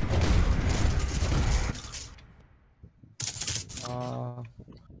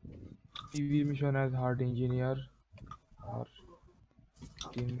PV mission as hard engineer or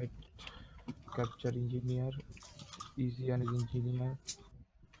teammate capture engineer easy and engineer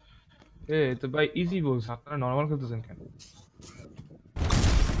তো ভাই ইজি বলছ আপনারা নরমাল খেলতেছেন কেন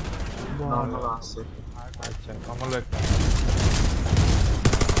নরমাল আছে। আচ্ছা নরমাল একটা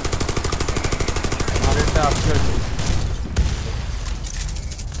আরেকটা আপগ্রেড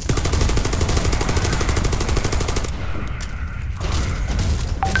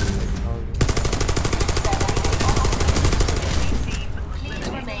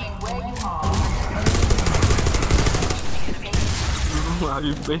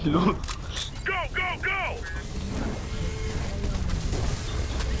আমি পেলো Go, go, go!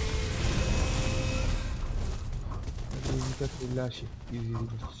 ইজিটা চলে আসি ইজি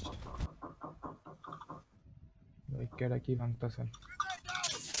ভাই কেডা কি ভাঙতাছেন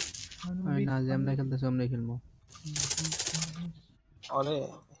আমি না যে আমরা খেলতেছি আমরা খেলবো আরে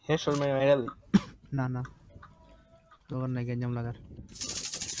হেশর মে মেরাল না না তোর না গেঞ্জাম লাগার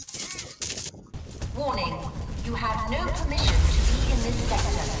Warning, you have no permission to be in this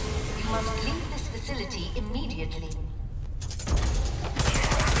sector. You must leave this facility immediately.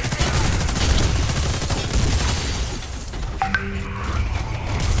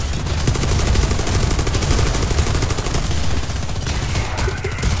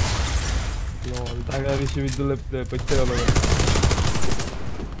 লল ঢাকা বিশ্ববিদ্যালয়ে পড়তে গেল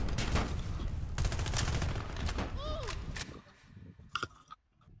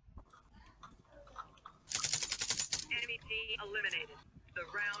Enemy team eliminated. The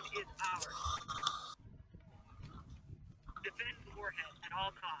round is ours. Defend the warhead at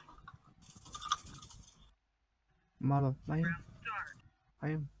all costs. মারো ভাই Round start.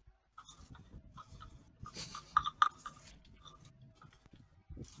 ভাই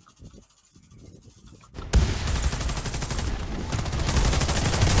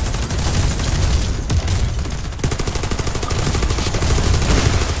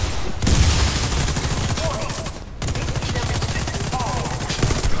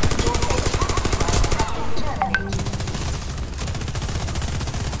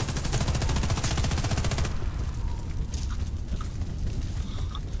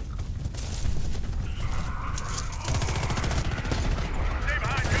Stay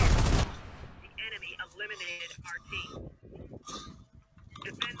behind cover. The enemy eliminated our team.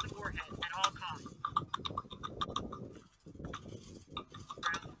 Defend the warhead at all costs.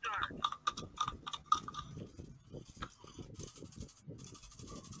 Round start.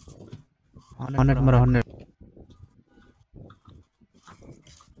 অনেক মারা অনেক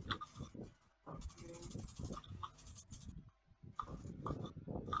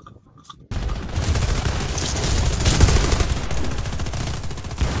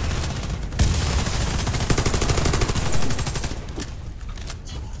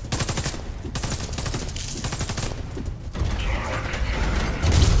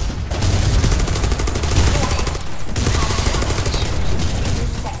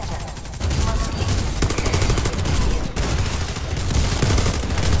This sector. You must leave this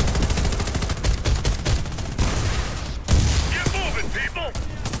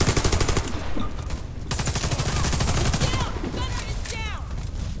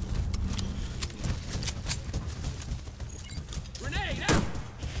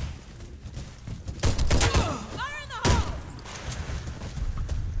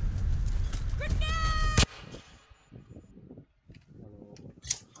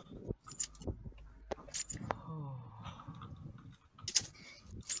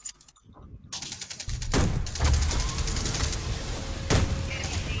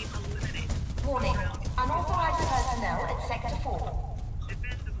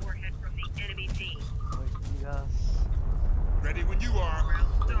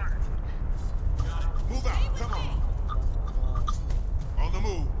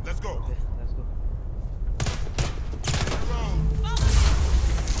Let's go. Okay, let's go.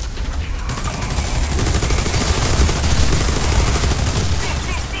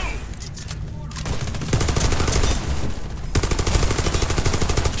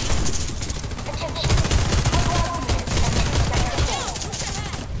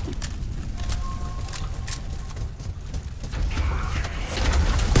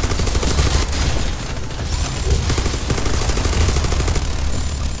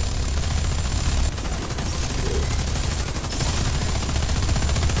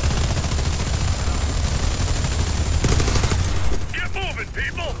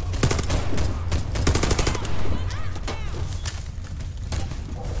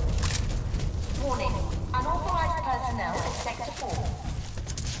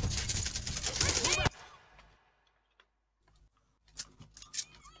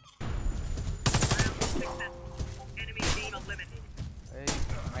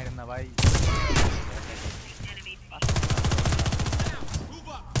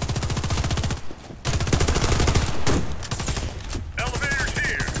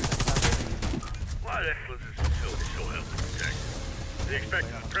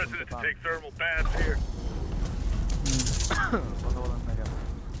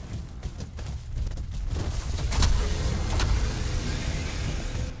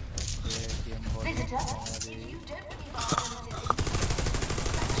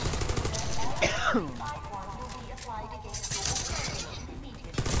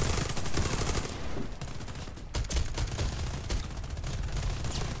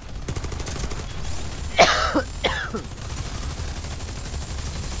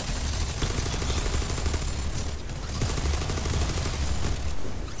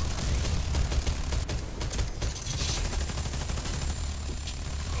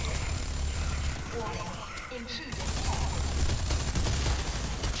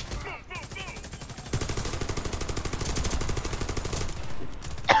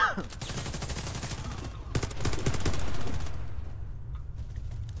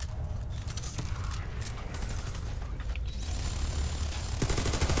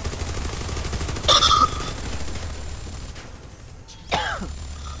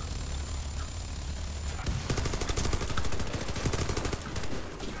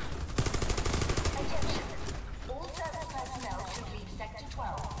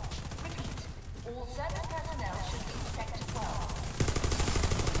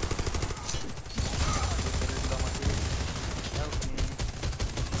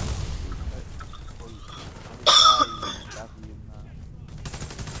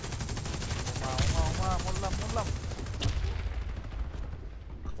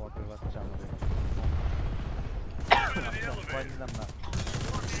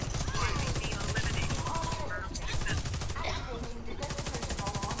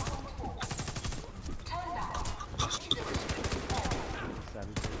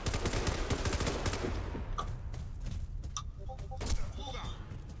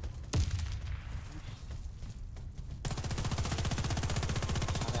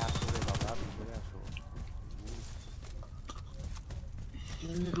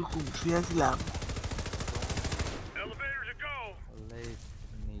 শুয়েছিলাম Elevators a go. Late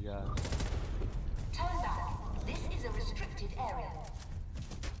nigga. Turn back. This is a restricted area.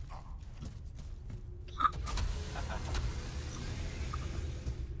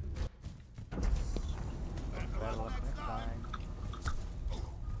 That was next time.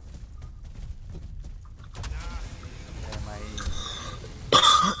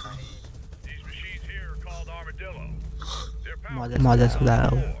 These machines here are called armadillo. They're মজা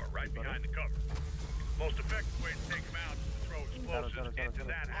শুধাও right behind the cover. Most effective way to take them out is to throw explosives into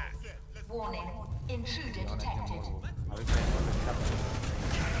that hatch. Warning. Intruder detected.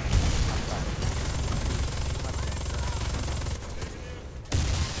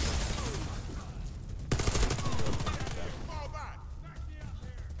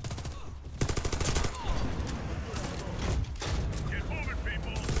 Get moving,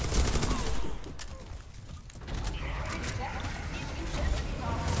 people.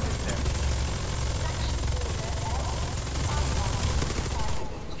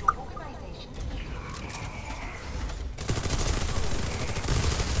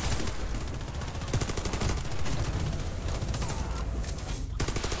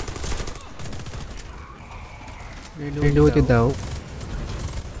 রেডিওতে দাও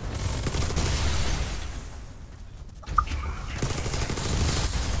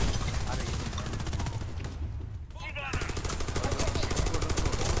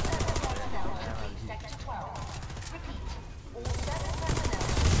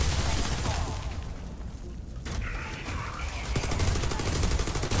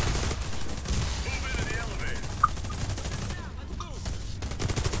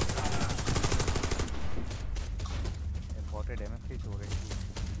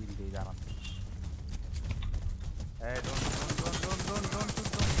দাঁড়ান এই don't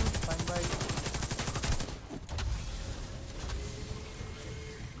shoot fine ভাই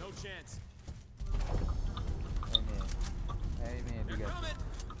No chance. এই মেয়ে দিকে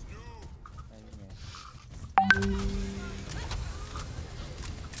এই মেয়ে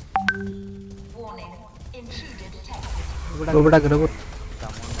Warning. Intruder detected. robot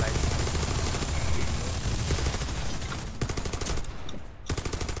someone right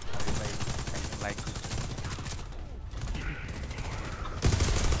like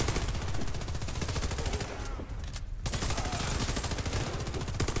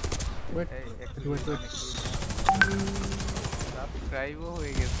wait subscribe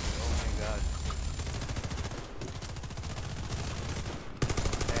হয়ে গেছে oh my god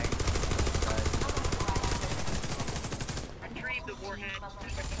thanks guys Retrieve the warhead and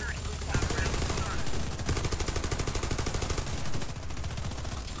return it around the sun.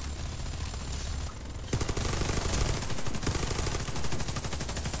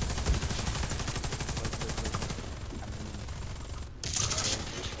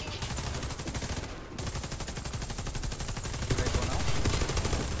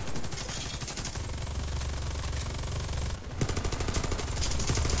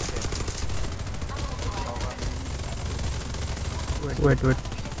 wait wait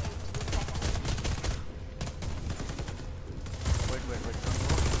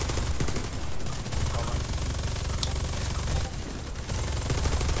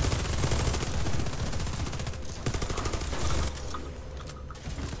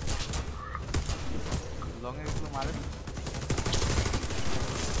long এ একটু মারেন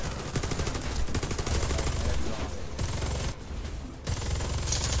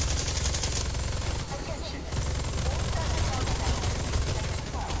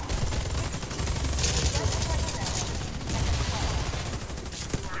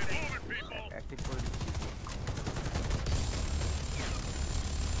অ্যাক্টিভ করে দিচ্ছি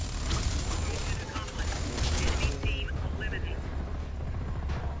Enemy team eliminated.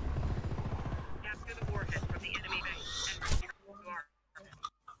 Capture the warhead from the enemy base and return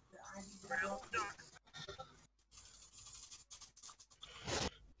to our ground start.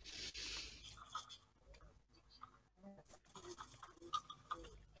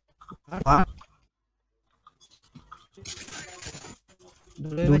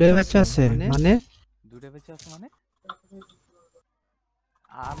 দুটো বাচ্চা আছে মানে দুটো বেঁচে আছে মানে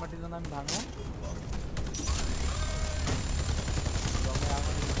আর্মারটির জন্য আমি ভাঙলাম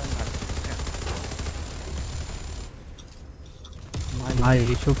ভাই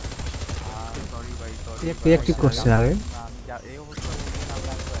এসব সরি ভাই সরি কি করছে আগে আমি এই অবস্থা নাম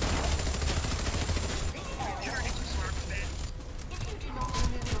লাগবে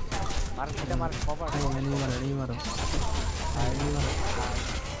মার কভার नहीं मारो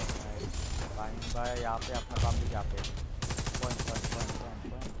फाइन भाई यहाँ पे अपना काम भी यहाँ पे पॉइंट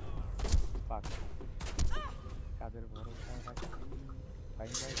पाक कादर भरोसा है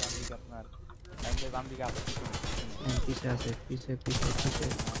फाइन भाई काम भी अपना फाइन भाई काम भी यहाँ पे पीछे आसे पीछे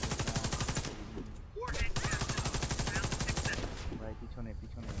भाई पिछने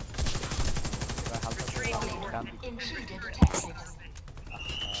हल्का काम Intruder detected.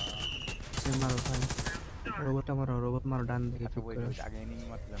 से मारो भाई रोबोट मारो डान देखिए अच्छा वही आगे एनिमी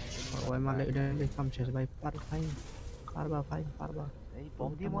मतलब ওই মালে এটা কাম শেষ ভাই পারবা এই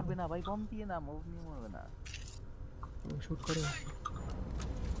বম দিয়ে মরবে না ভাই বম দিয়ে না মুভ নিয়ে মরবে না শুট করো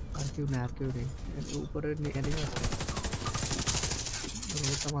আর কেউ নেই একটু উপরে এনিমি আছে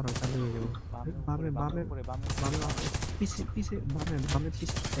রোবট মারো চালু হয়ে যাবে বামে পিছে বামে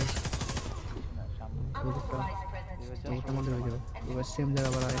পিছে না সামনে রোবটটা মধ্যে হয়ে যাবে এবার সেম জায়গা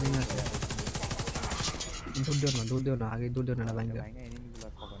বলা এনিমি আছে দূর দিও না আগে দূর দিও না ভাঙা এনিমিগুলো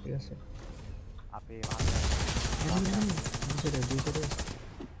কভার ঠিক আছে আপে দুইটা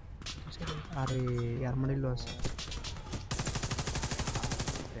আরে ইয়ার মারিলো আছে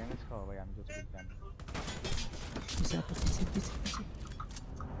ড্যামেজ খাওয়া ভাই আমি যতটুকু জানি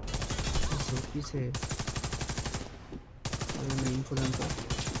পিছে ইম্পর্টেন্ট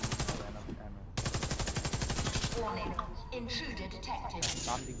Warning. Intruder detected.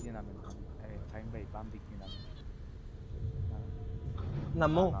 বাম দিক দিয়ে নামেন ফাইন ভাই বাম দিক দিয়ে নামেন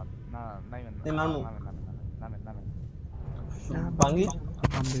নামো না নামেন নামেন ভাঙি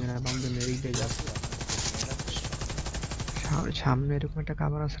বাম দিকে এই দিকে সামনে এরকম একটা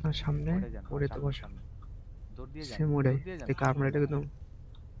কাভার আছে না সামনে ওরে তো বসো দৌড় দিয়ে যান সে মোড়ে এই কাভার এটা একদম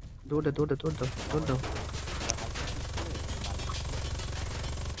দৌড় দাও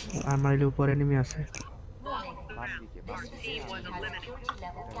আর মারিলে উপরে এনিমি আছে বাম দিকে This facility has security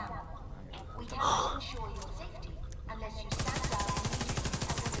level gamma. We cannot ensure your safety unless you stand down immediately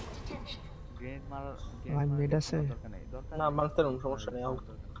and agree to grenade মারা ভাই মেড আছে দরকার নেই দরকার না মারতে সমস্যা নেই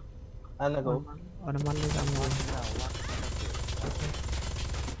আয় না গো আর মারলে আমি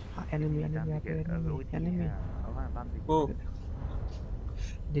enemy enemy ওখানে বাম দিকে ও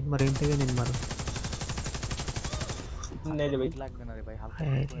নিন মারো ইন থেকে নিন মারো নেই রে ভাই লাগবে না রে ভাই হালকা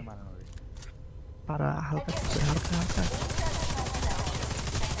করে মারানো রে পারা হালকা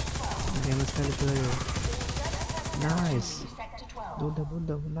ড্যামেজ খালি চলে যাবে নাইস দুধ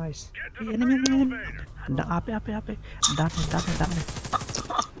নাইস enemy আপে ডানে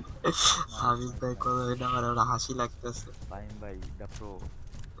আমি ভাই কথা এটা আমার একটা হাসি লাগতেছে ফাইন ভাই দা pro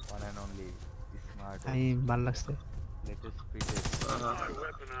one and only smart I ভালো লাগছে লেটেস্ট ফিটেস্ট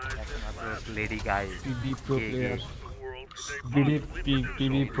একমাত্র লেডি গাই PB pro player.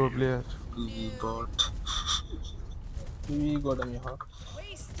 PB pro player. বিবি বট তুই গড আমি হ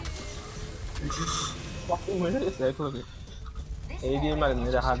fucking মেরে গেছে একবারে এই দিয়ে মারেন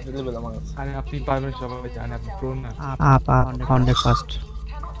না হাত দিলে বেলা মারছে আরে আপনি পারবেন সবাই জানেন আপনি pro না up founded first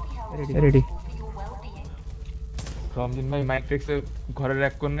ready Ramzan ভাই মাইট্রিক্সে ঘরের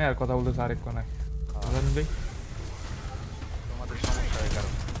এক কোণে আর কথা বলতেছে আরেক কোণে রমজান ভাই তোমাদের সমস্যা হয়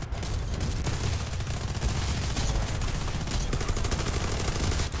কারণ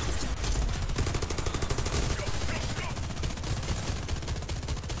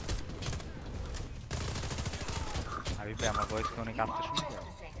আমি আমার ভয়েস অনেক আস্তে শুনে যায়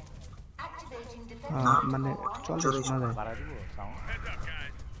মানে চলে শোনা যায় বাড়া দিব সাউন্ড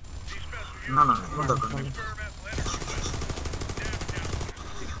না কোনো দরকার নেই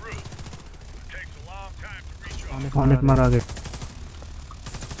অনেক মারা আগে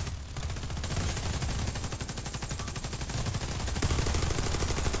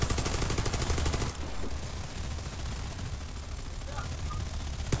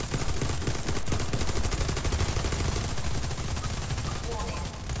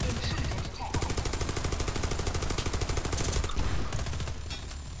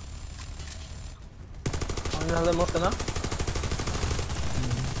আমি নালে মরতে না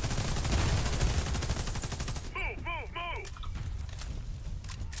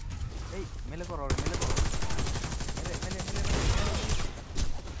এই মেলে করো মেলে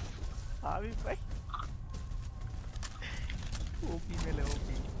আমি ভাই ওপি মেলে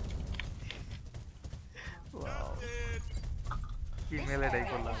ওপি ওয়াও কি মেলে ডাই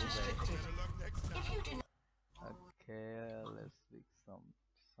করলাম okay let's pick some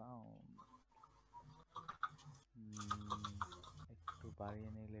sound একটু বাড়িয়ে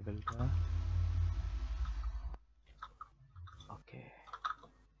নেই লেভেলটা ওকে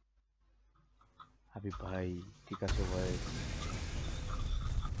হাবিব ভাই ঠিক আছে ভাই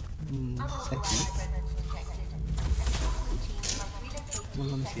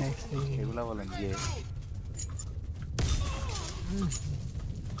এগুলা বলেন যে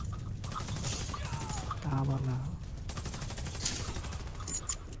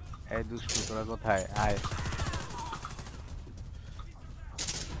এই দুষ্টু তোরা কোথায় আয়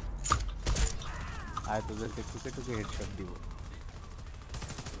তোদেরকে টুকে হেডশট দিব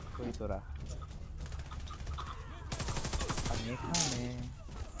কই তোরা আমি এখানে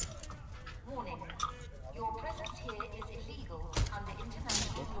Warning. Your presence here is illegal under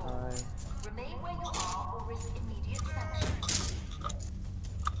international law. Remain where you are or risk immediate sanctions.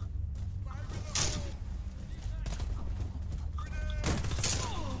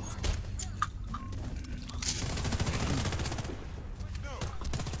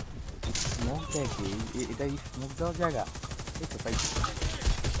 Smoke দেখি এটা স্মোক দেওয়ার জায়গা এই তো পাই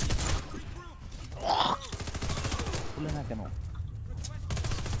খুলে না কেন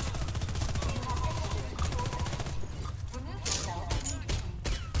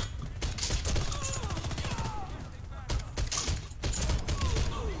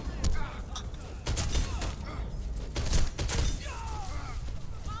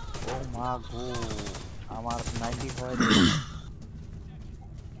ও মা গো আমার 90 হয়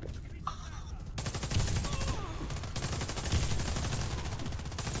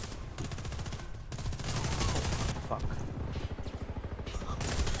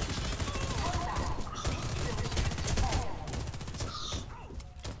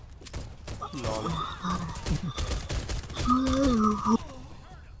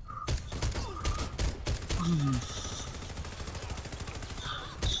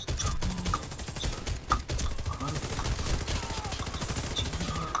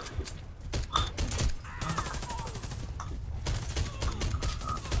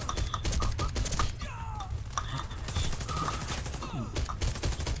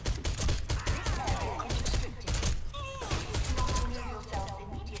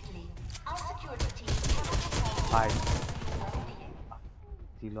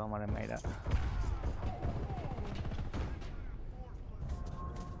ছিল আমার মেয়েরা।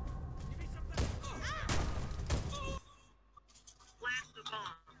 Plant the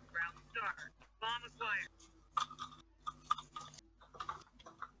bomb. Round start. Bomb acquired.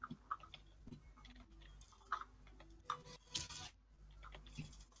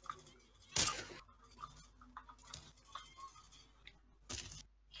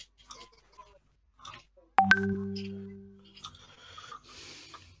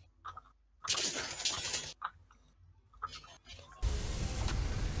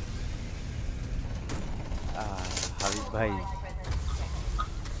 Habib ভাই,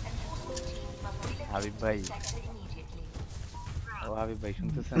 হাবিব ভাই, ও হাবিব ভাই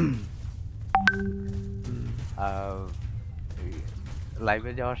শুনতেছেন?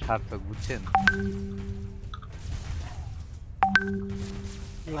 লাইভে যাওয়া সার্থক, বুঝছেন?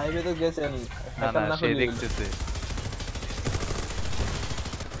 লাইভে তো গেছেন, না হ্যাকার না, না সে হলে দেখতেছে।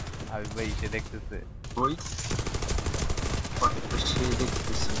 হাবিব ভাই সে দেখতেছে, ওই সে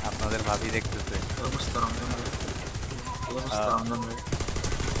দেখতেছি। আপনাদের ভাবি দেখতেছে। এই অবস্থা রমজান ভাই, এই অবস্থা রমজান ভাই।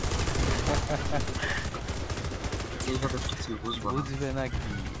 এইভাবে কিছু বুঝবো না। বুঝবে না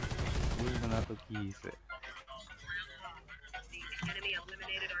কি? বুঝবে না তো কি হইছে? The enemy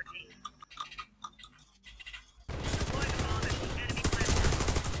eliminated our team. Deploy the bomb at the enemy platform.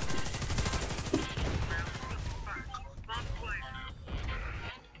 Round start. Bomb acquired.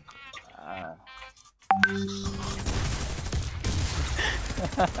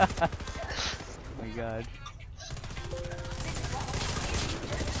 Oh my god.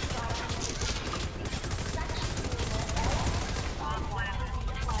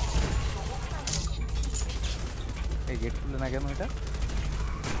 এই গেট খুলে না কেন এটা?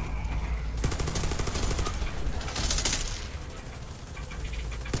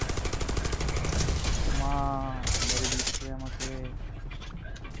 মা মেরে দিচ্ছে আমাকে।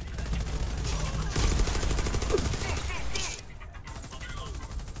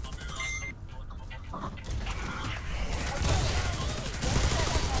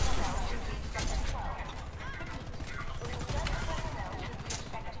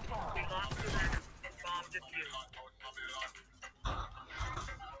 We lost the round. Bomb defused.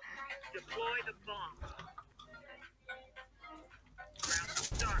 Deploy the bomb. Round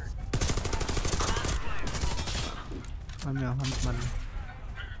start. Bomb acquired. আমি আহমদ মানি।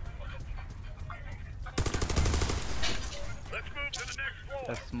 Let's move to the next floor.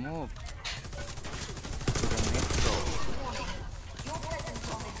 Let's move to the next floor. Your presence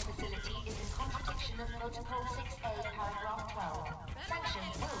on this facility is in contradiction of Protocol 6A, paragraph 12.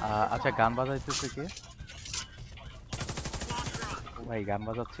 Sanctions will আচ্ছা, গান বাজাইতেছে কে? ও ভাই, গান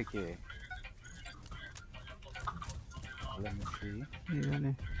বাজাচ্ছে কে? Let me see.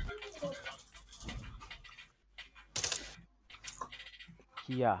 জানি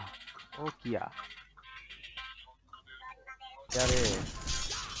কিয়া, ও কিয়া, আরে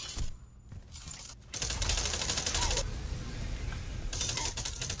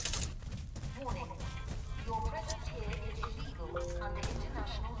warning. Your presence here is illegal under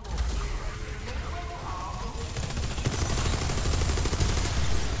international law. Remain where you are or risk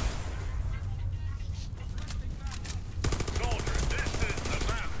Soldier, this is the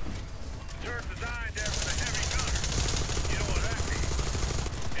battle. Turret designed after the heavy gunner. You know what that means?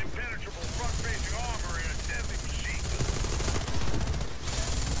 Impenetrable front-facing armor and a deadly machine gun.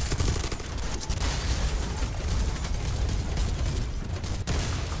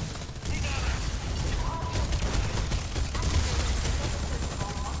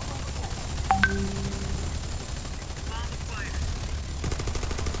 Bomb acquired.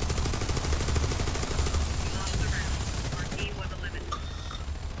 We lost the round. Our team was eliminated.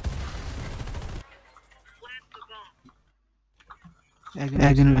 Plant the bomb.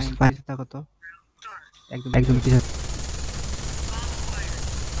 একজনের পাশে থাকো তো, Start. একদম পিছনে। Bomb acquired.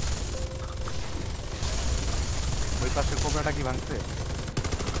 ওই পাশের কোবরাটা কি ভাঙছে?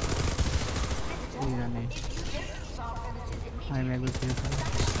 জানি আমি একদম পিছনে থাকো।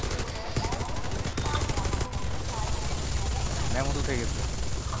 মেমো উঠে গেছে।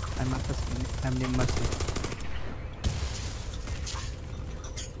 আমি মারতেছি, আমি নিম মারছি।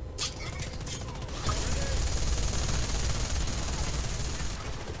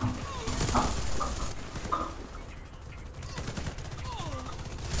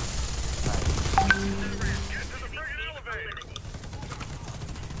 Get to the friggin' elevator.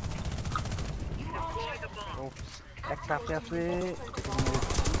 Deploy the bomb. Oops, একটা আপে আছে।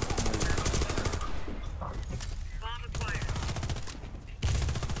 Bomb acquired.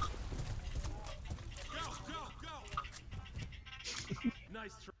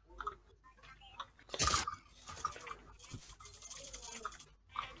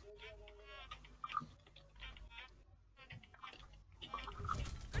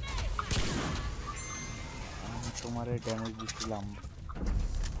 আমারে ড্যামেজ দিছিলাম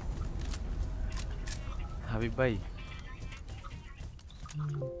হাবিব ভাই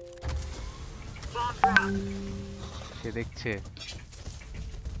সে দেখছে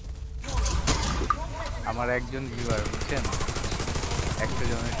আমার একজন ভিউয়ার বুঝছেন 100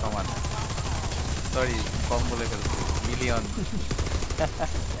 জনের সমান সরি কম বলে ফেলছি মিলিয়ন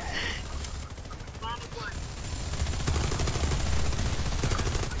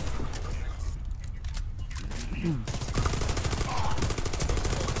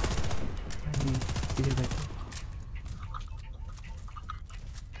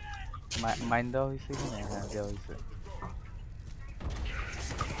মাইন্ড দেওয়া হয়েছে কি না হ্যাঁ দেওয়া হয়েছে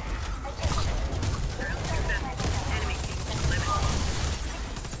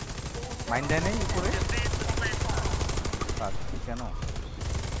মাইন্ড দেয় নেই উপরে কেন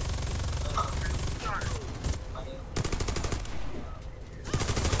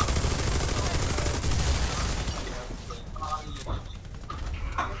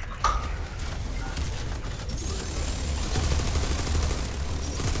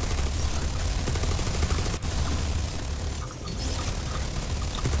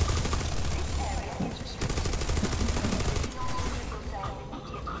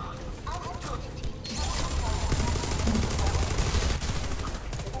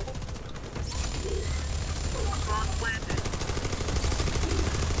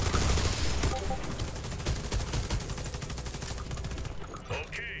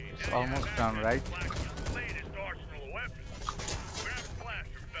almost done, right? Latest arsenal of weapons. Grab a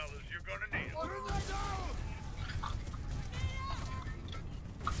blaster, fellas. You're gonna need it.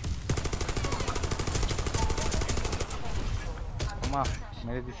 মা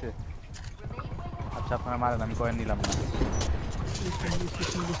মেরে দিছে আচ্ছা আপনারা মারেন আমি কয়েন নিলাম না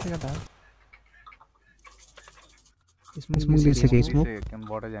স্মোক দিছে কি স্মোক কেন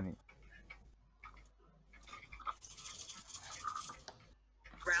বটে জানি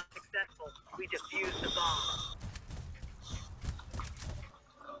Round successful. We defuse the bomb.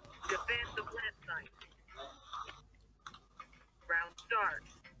 Defend the plant site. Round start.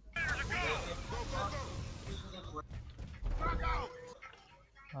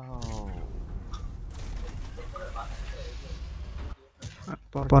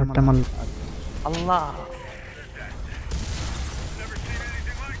 পরটা মাল আল্লাহ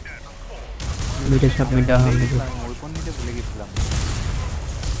মিডে সব মিডা হবে ওই কোন দিকে ভুলে গেছিলাম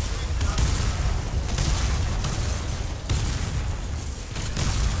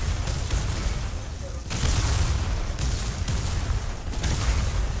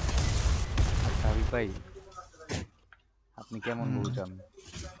আচ্ছা হাবিব ভাই আপনি কেমন বউ চান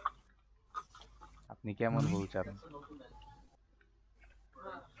আপনি কেমন বউ চান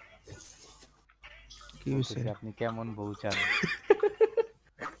কি হইছে আপনি কেমন বউ চান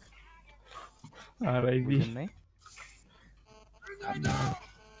আরআইবি নাই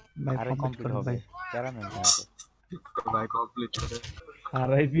ভাই আরে কমপ্লিট হবে ভাই ক্যারামেল ভাই কমপ্লিট করে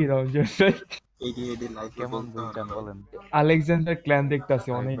আরআইবি রঞ্জন ভাই এডি লাইক কেমন বউ চান বলেন আলেকজান্ডার ক্ল্যান দেখতাছি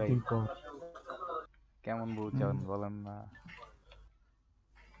অনেক ভাই। দিন পর কেমন বউ চান বলেন না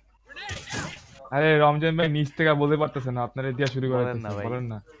আরে রমজান ভাই নিচ থেকে বলতে পারতেছে না আপনারা দিয়া শুরু করে বলেন না ভাই। বলেন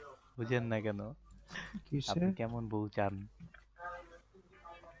না বুঝেন না কেন কি হইছে আপনি কেমন বউ চান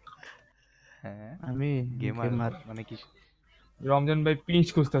হ্যাঁ আমি গেমার গেমার মানে কি রমজান ভাই পিঞ্চ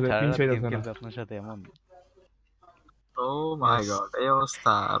খুঁজতেছে সারা পিঞ্চ রাত হইতাছে গেম না খেলবে আপনার সাথে এমন ও মাই গড এই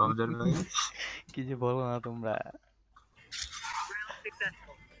অবস্থা রমজান ভাই কি যে বলো না তোমরা Round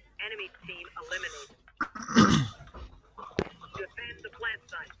successful. Enemy team eliminated. Defend the plant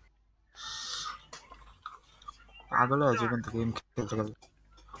site. পাগল হয়ে যাবেন তো গেম খেলতে খেলতে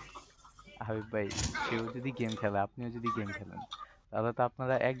হাবিব ভাই কেউ যদি গেম খেলে আপনিও যদি গেম খেলেন তাহলে তো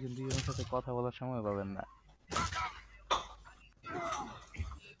আপনারা একজন দুজনের সাথে কথা বলার সময় পাবেন না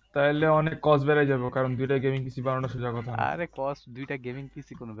তাহলে অনেক কস্ট বেড়ে যাবে কারণ দুইটা গেমিং পিসি বানানো সোজা কথা না আরে কস্ট দুইটা গেমিং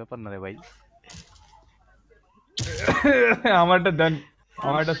পিসি কোনো ব্যাপার না রে ভাই আমারটা দেন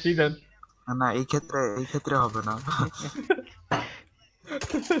আমারটা ফ্রি দেন না এই ক্ষেত্রে হবে না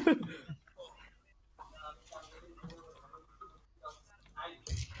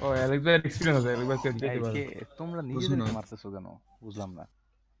ও অ্যালেক্স ভাই এক্সপেরিয়েন্স আছে অ্যালেক্স ভাই দিতে এই পারে তোমরা বুঝি নিজেদেরকে নাই। মারতেছো কেন বুঝলাম না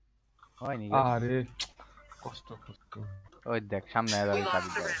হয়নি আরে কষ্ট ওই দেখ সামনে We দাঁড়িয়ে lost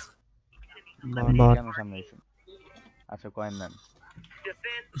হাবিব the ভাই round. কেন সামনে আইছেন আচ্ছা কয়েন নেন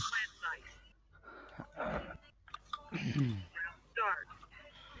Defend the plant site. Round start.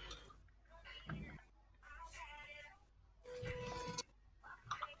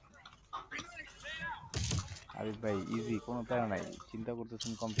 Habib ভাই ইজি কোনো প্যারা নাই চিন্তা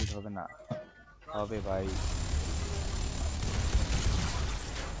করতেছেন কমপ্লিট হবে না হবে ভাই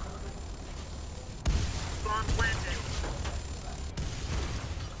Bomb planted.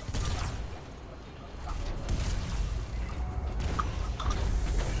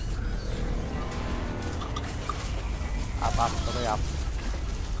 Up, sorry, up.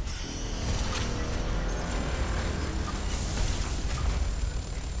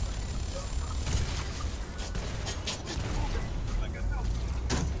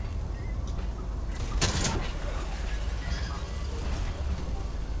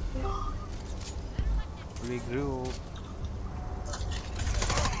 Regroup.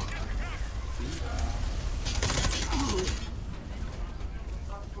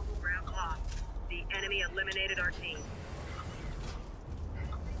 Round lost. The enemy eliminated our team.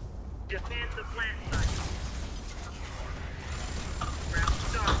 Defend the plant site. Round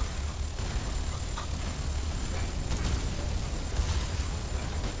start.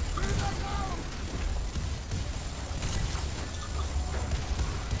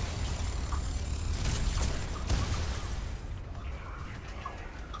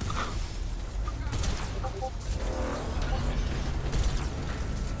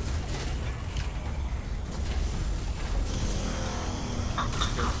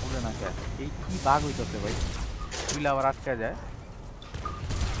 এই কি বাগ হইতেছে ভাই তুইলে আবার আটকা যায়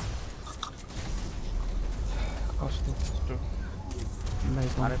কষ্ট ভাই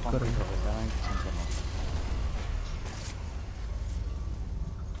আরে কমপ্লিট করে কমপ্লিট হবে জানাই চিন্তা না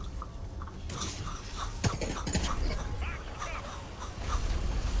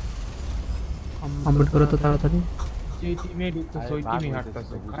কমপ্লিট করো তো তাড়াতাড়ি যে টিমে ঢুকতেছে ওই টিমই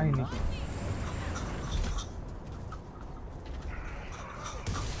হাঁটতেছে কাহিনী কি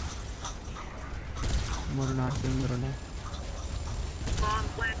মনে না টিম ধরে না Bomb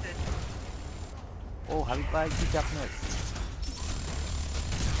planted. ও হাবিব ভাই কি চাপ নেই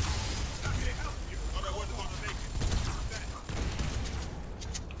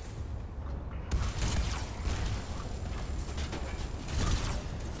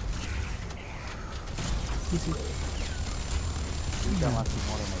দুইটা মাছি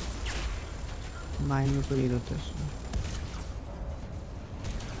মরে নাই মাইন উপরে রোতেছে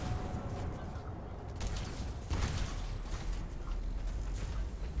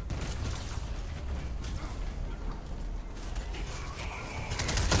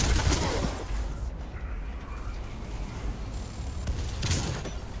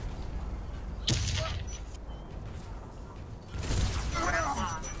Round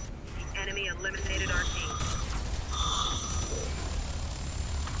lost. The enemy eliminated our team.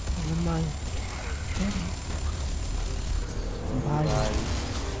 ভাই ভাই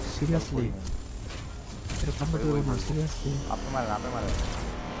সিরিয়াসলি এটা কমপ্লিট করবো না সিরিয়াসলি আপনি মারেন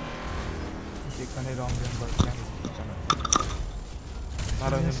যেখানে রং নাম্বার কেন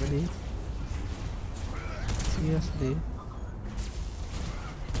ভালো হবে সিরিয়াসলি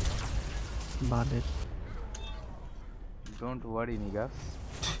বাদের ডোন্ট ওয়ারি নিগাস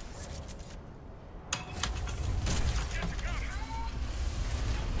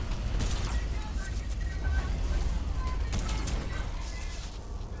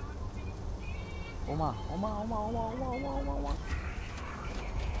ওমা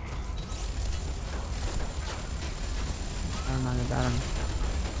দাঁড়ান আগে দাঁড়ান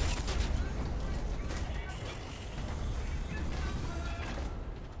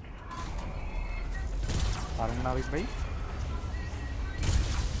পারেন না হাবিব ভাই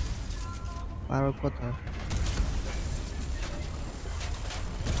পারো কথা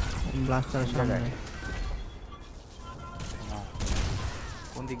ব্লাস্টার সামনে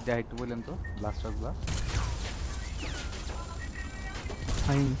কোন দিক দিয়ে একটু বললেন তো ব্লাস্টার গুলা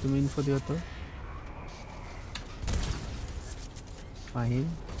ফাইন তুমি ইনফো দিও তো ফাইন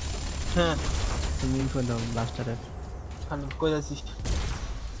হ্যাঁ তুমি ইনফো দাও ব্লাস্টারের আমি কই যাচ্ছি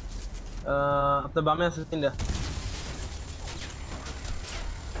আপনার বামে আছে তিনটা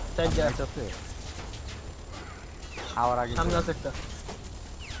চারটা আছে খাওয়ার আগে সামনে আছে একটা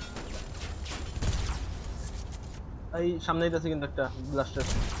এই সামনেই আছে কিন্তু একটা ব্লাস্টার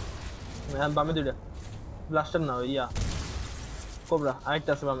বামে দুইটা ব্লাস্টার না ইয়া কোবরা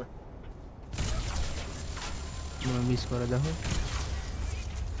আরেকটা আছে বামে তোমরা মিস করে দেখো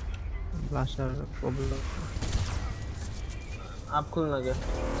ব্লাস্টার প্রবলেম আপ খুল না গে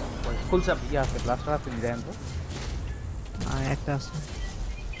খুলছে আপ ইয়ে আছে ব্লাস্টার আছে দেন তো আর একটা আছে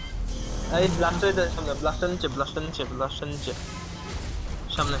এই ব্লাস্টার সামনে ব্লাস্টার নিচে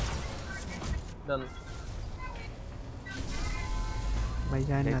সামনে ডান ভাই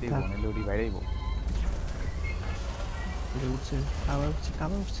যায় না থাক লোডি বাইরেইব উঠছে আবার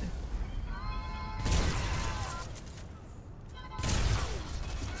উঠছে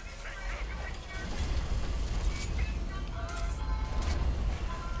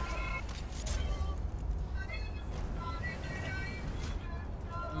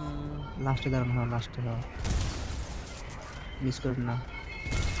লাস্টে দাঁড়ানো হয়, লাস্টে হয়, মিস করবেন না।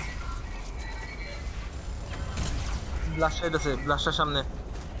 ব্লাস্টার আছে, ব্লাস্টার সামনে,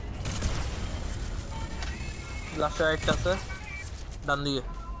 ব্লাস্টার একটা আছে ডান দিকে,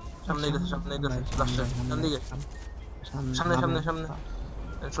 সামনে গেছে, সামনে গেছে ব্লাস্টার ডান দিকে, সামনে সামনে সামনে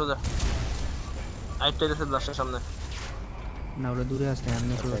সোজা আইটা গেছে ব্লাস্টার সামনে, না ওটা দূরে আছে,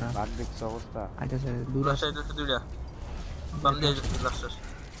 এমনি তো ওটা বাঘ দেখছো অবস্থা? আইতাছে দূরে আছে। ব্লাস্টার গেছে দুইটা, বাম দিয়ে গেছে ব্লাস্টার,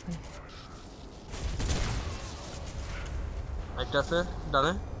 আইটা আছে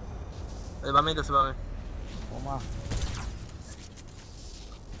ডানে, এই বামে গেছে, বামে ওমা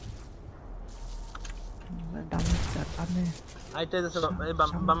ডানে আইটা গেছে, এই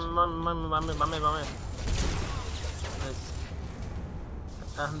বাম বাম বামে বামে বামে,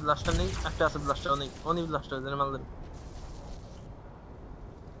 এখন ব্লাস্টার নেই, একটা আছে ব্লাস্টার, অনেক ব্লাস্টার জেনে মারলেন,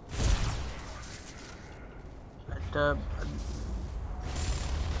 একটা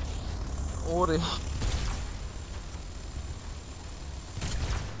ওরে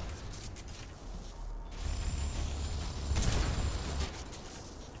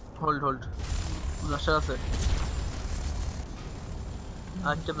হোল্ড ব্লাস্টার আছে,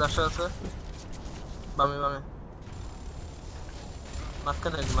 আরেকটা ব্লাস্টার আছে বামে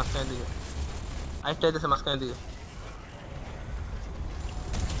মাঝখানের দিকে, আরেকটা দিয়েছে মাঝখানের দিকে,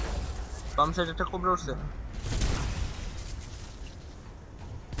 বাম সাইড একটা কোবরা উঠছে,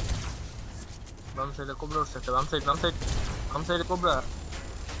 বাম সাইডে কোবরা উঠছে একটা, বাম সাইডে কোবরা,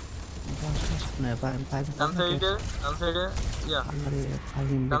 না ফাইভ ডান সাইডে ইয়া,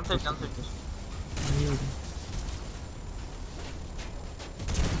 ডান সাইড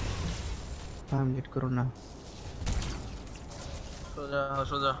ফাইভ গেট করো না,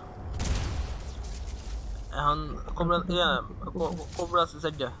 সোজা এখন কোবরা ইয়া কোবরা আছে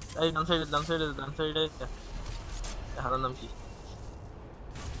সাইডটা, এই ডান সাইডে হারার নাম কি,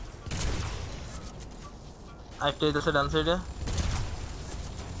 আরেকটা আছে ডান সাইডে,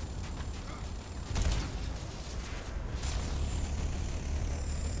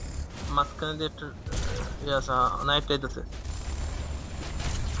 মাঝখানে দিয়ে একটা ইয়ে আছে, নাইটটা আছে,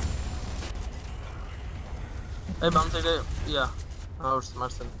 এই বাম সাইডে ইয়া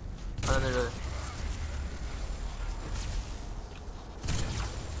মারছেন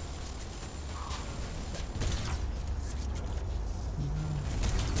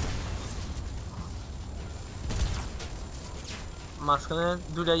মাঝখানে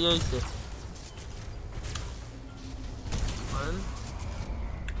দুইটা ইয়ে আইছে,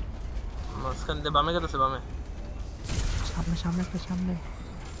 মাঝখান দিয়ে বামে গেছে, বামে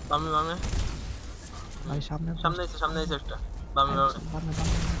ভাই সামনে আইছে একটা, বামে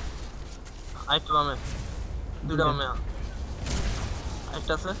আরেকটা বামে, দুইটা বামে,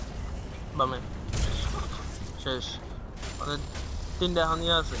 একটা আছে বামে, শেষ, মানে তিনটা এখন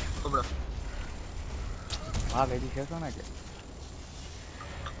ইয়ে আছে কোবরা, বাঘ এদিকে আছে নাকি?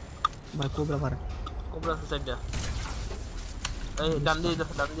 ভাই কোবরা আছে সাইডটা, এই ডান দিয়ে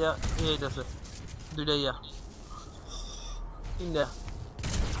ইয়ে আছে, দুইটা ইয়া, তিনটা,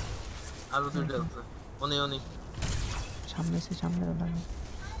 আরো দুইটা আছে, অনেক সামনে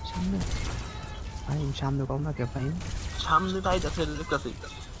ভাই সামনে কম না কে ভাই, সামনে টাইট আছে দেখতেছি,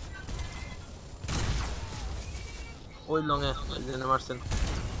 ওই লঙে জেনে মারছেন,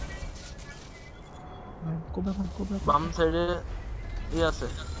 কোবরা বাম সাইডে ইয়ে আছে,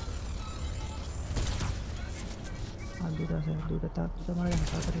 আর দুটো আছে, দুটো মারে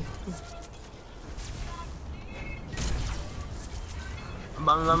তাড়াতাড়ি,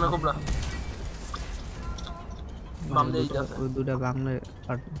 বামে কোবরা, বাম দিয়ে আছে, ওই দুটো বাংলা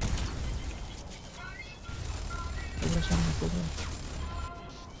পার্ট, কোবরা সামনে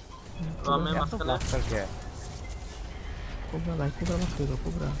বামে মাঝখানে ব্লাস্টার কে? কোবরা ভাই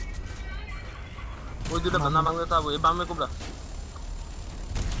কোবরা ওই দুটো না ভাঙলে তো এই বামে কোবরা,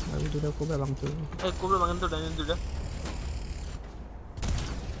 ওই দুটো কোবরা ভাঙতে হবে, এই কোবরা ভাঙেন তো ডাইনিং দুইটা,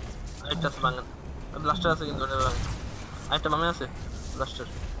 আরেকটা আছে ভাঙেন, ব্লাস্টার আছে কিন্তু ওটা ভাঙেন, আরেকটা বামে আছে ব্লাস্টার,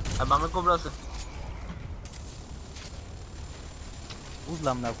 আর বামে কোবরা আছে,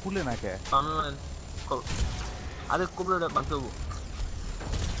 বুঝলাম না, খুলে না কে? বামে মানে আরে কোবরাটা ভাঙতে হবো,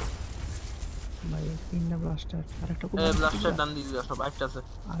 ভাই তিনটা ব্লাস্টার, আরেকটা এই কোবরা, ব্লাস্টার ডান দিকে সব, আরেকটা আছে,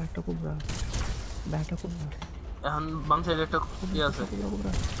 আরেকটা কোবরা, ব্যাটা কোবরা, এখন বাম সাইডে একটা ইয়ে আছে,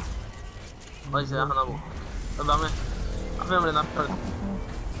 কোবরা হয়েছে এখন আবো, বামে আপনি মারেন,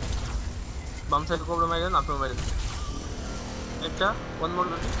 বাম সাইডে কোবরা মারেন, আপনি মারেন, একটা ওয়ান মোর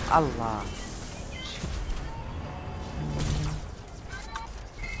আল্লাহ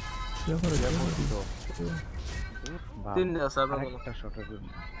তিনটে আছে আপনার একটা শটের জন্য।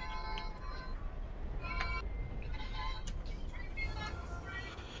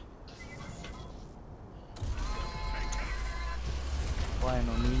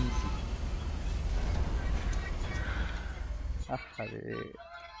 নো নিয়ে নিছি। আরে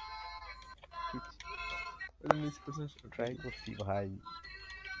মিস করছেন ট্রাই করছি ভাই।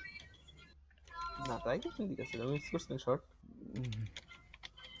 না ট্রাই করছেন ঠিক আছে, মিস করছেন শর্ট।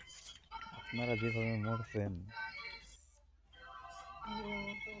 আপনারা যেভাবে মরছেন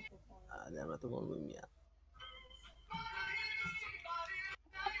আরে আমরা তো বলবো মিয়া।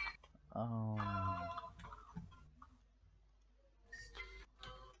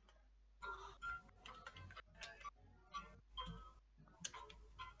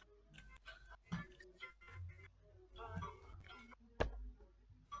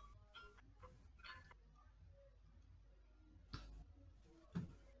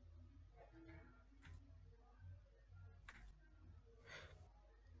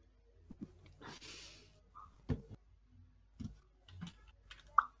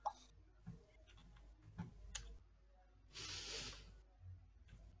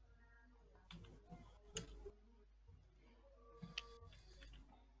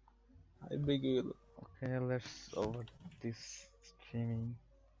 বেগে গেল। Okay let's over this streaming.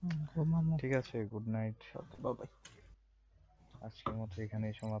 ঘুমামো। ঠিক আছে, গুড নাইট। Bye bye. আজকের মতো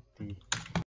এখানেই সমাপ্তি।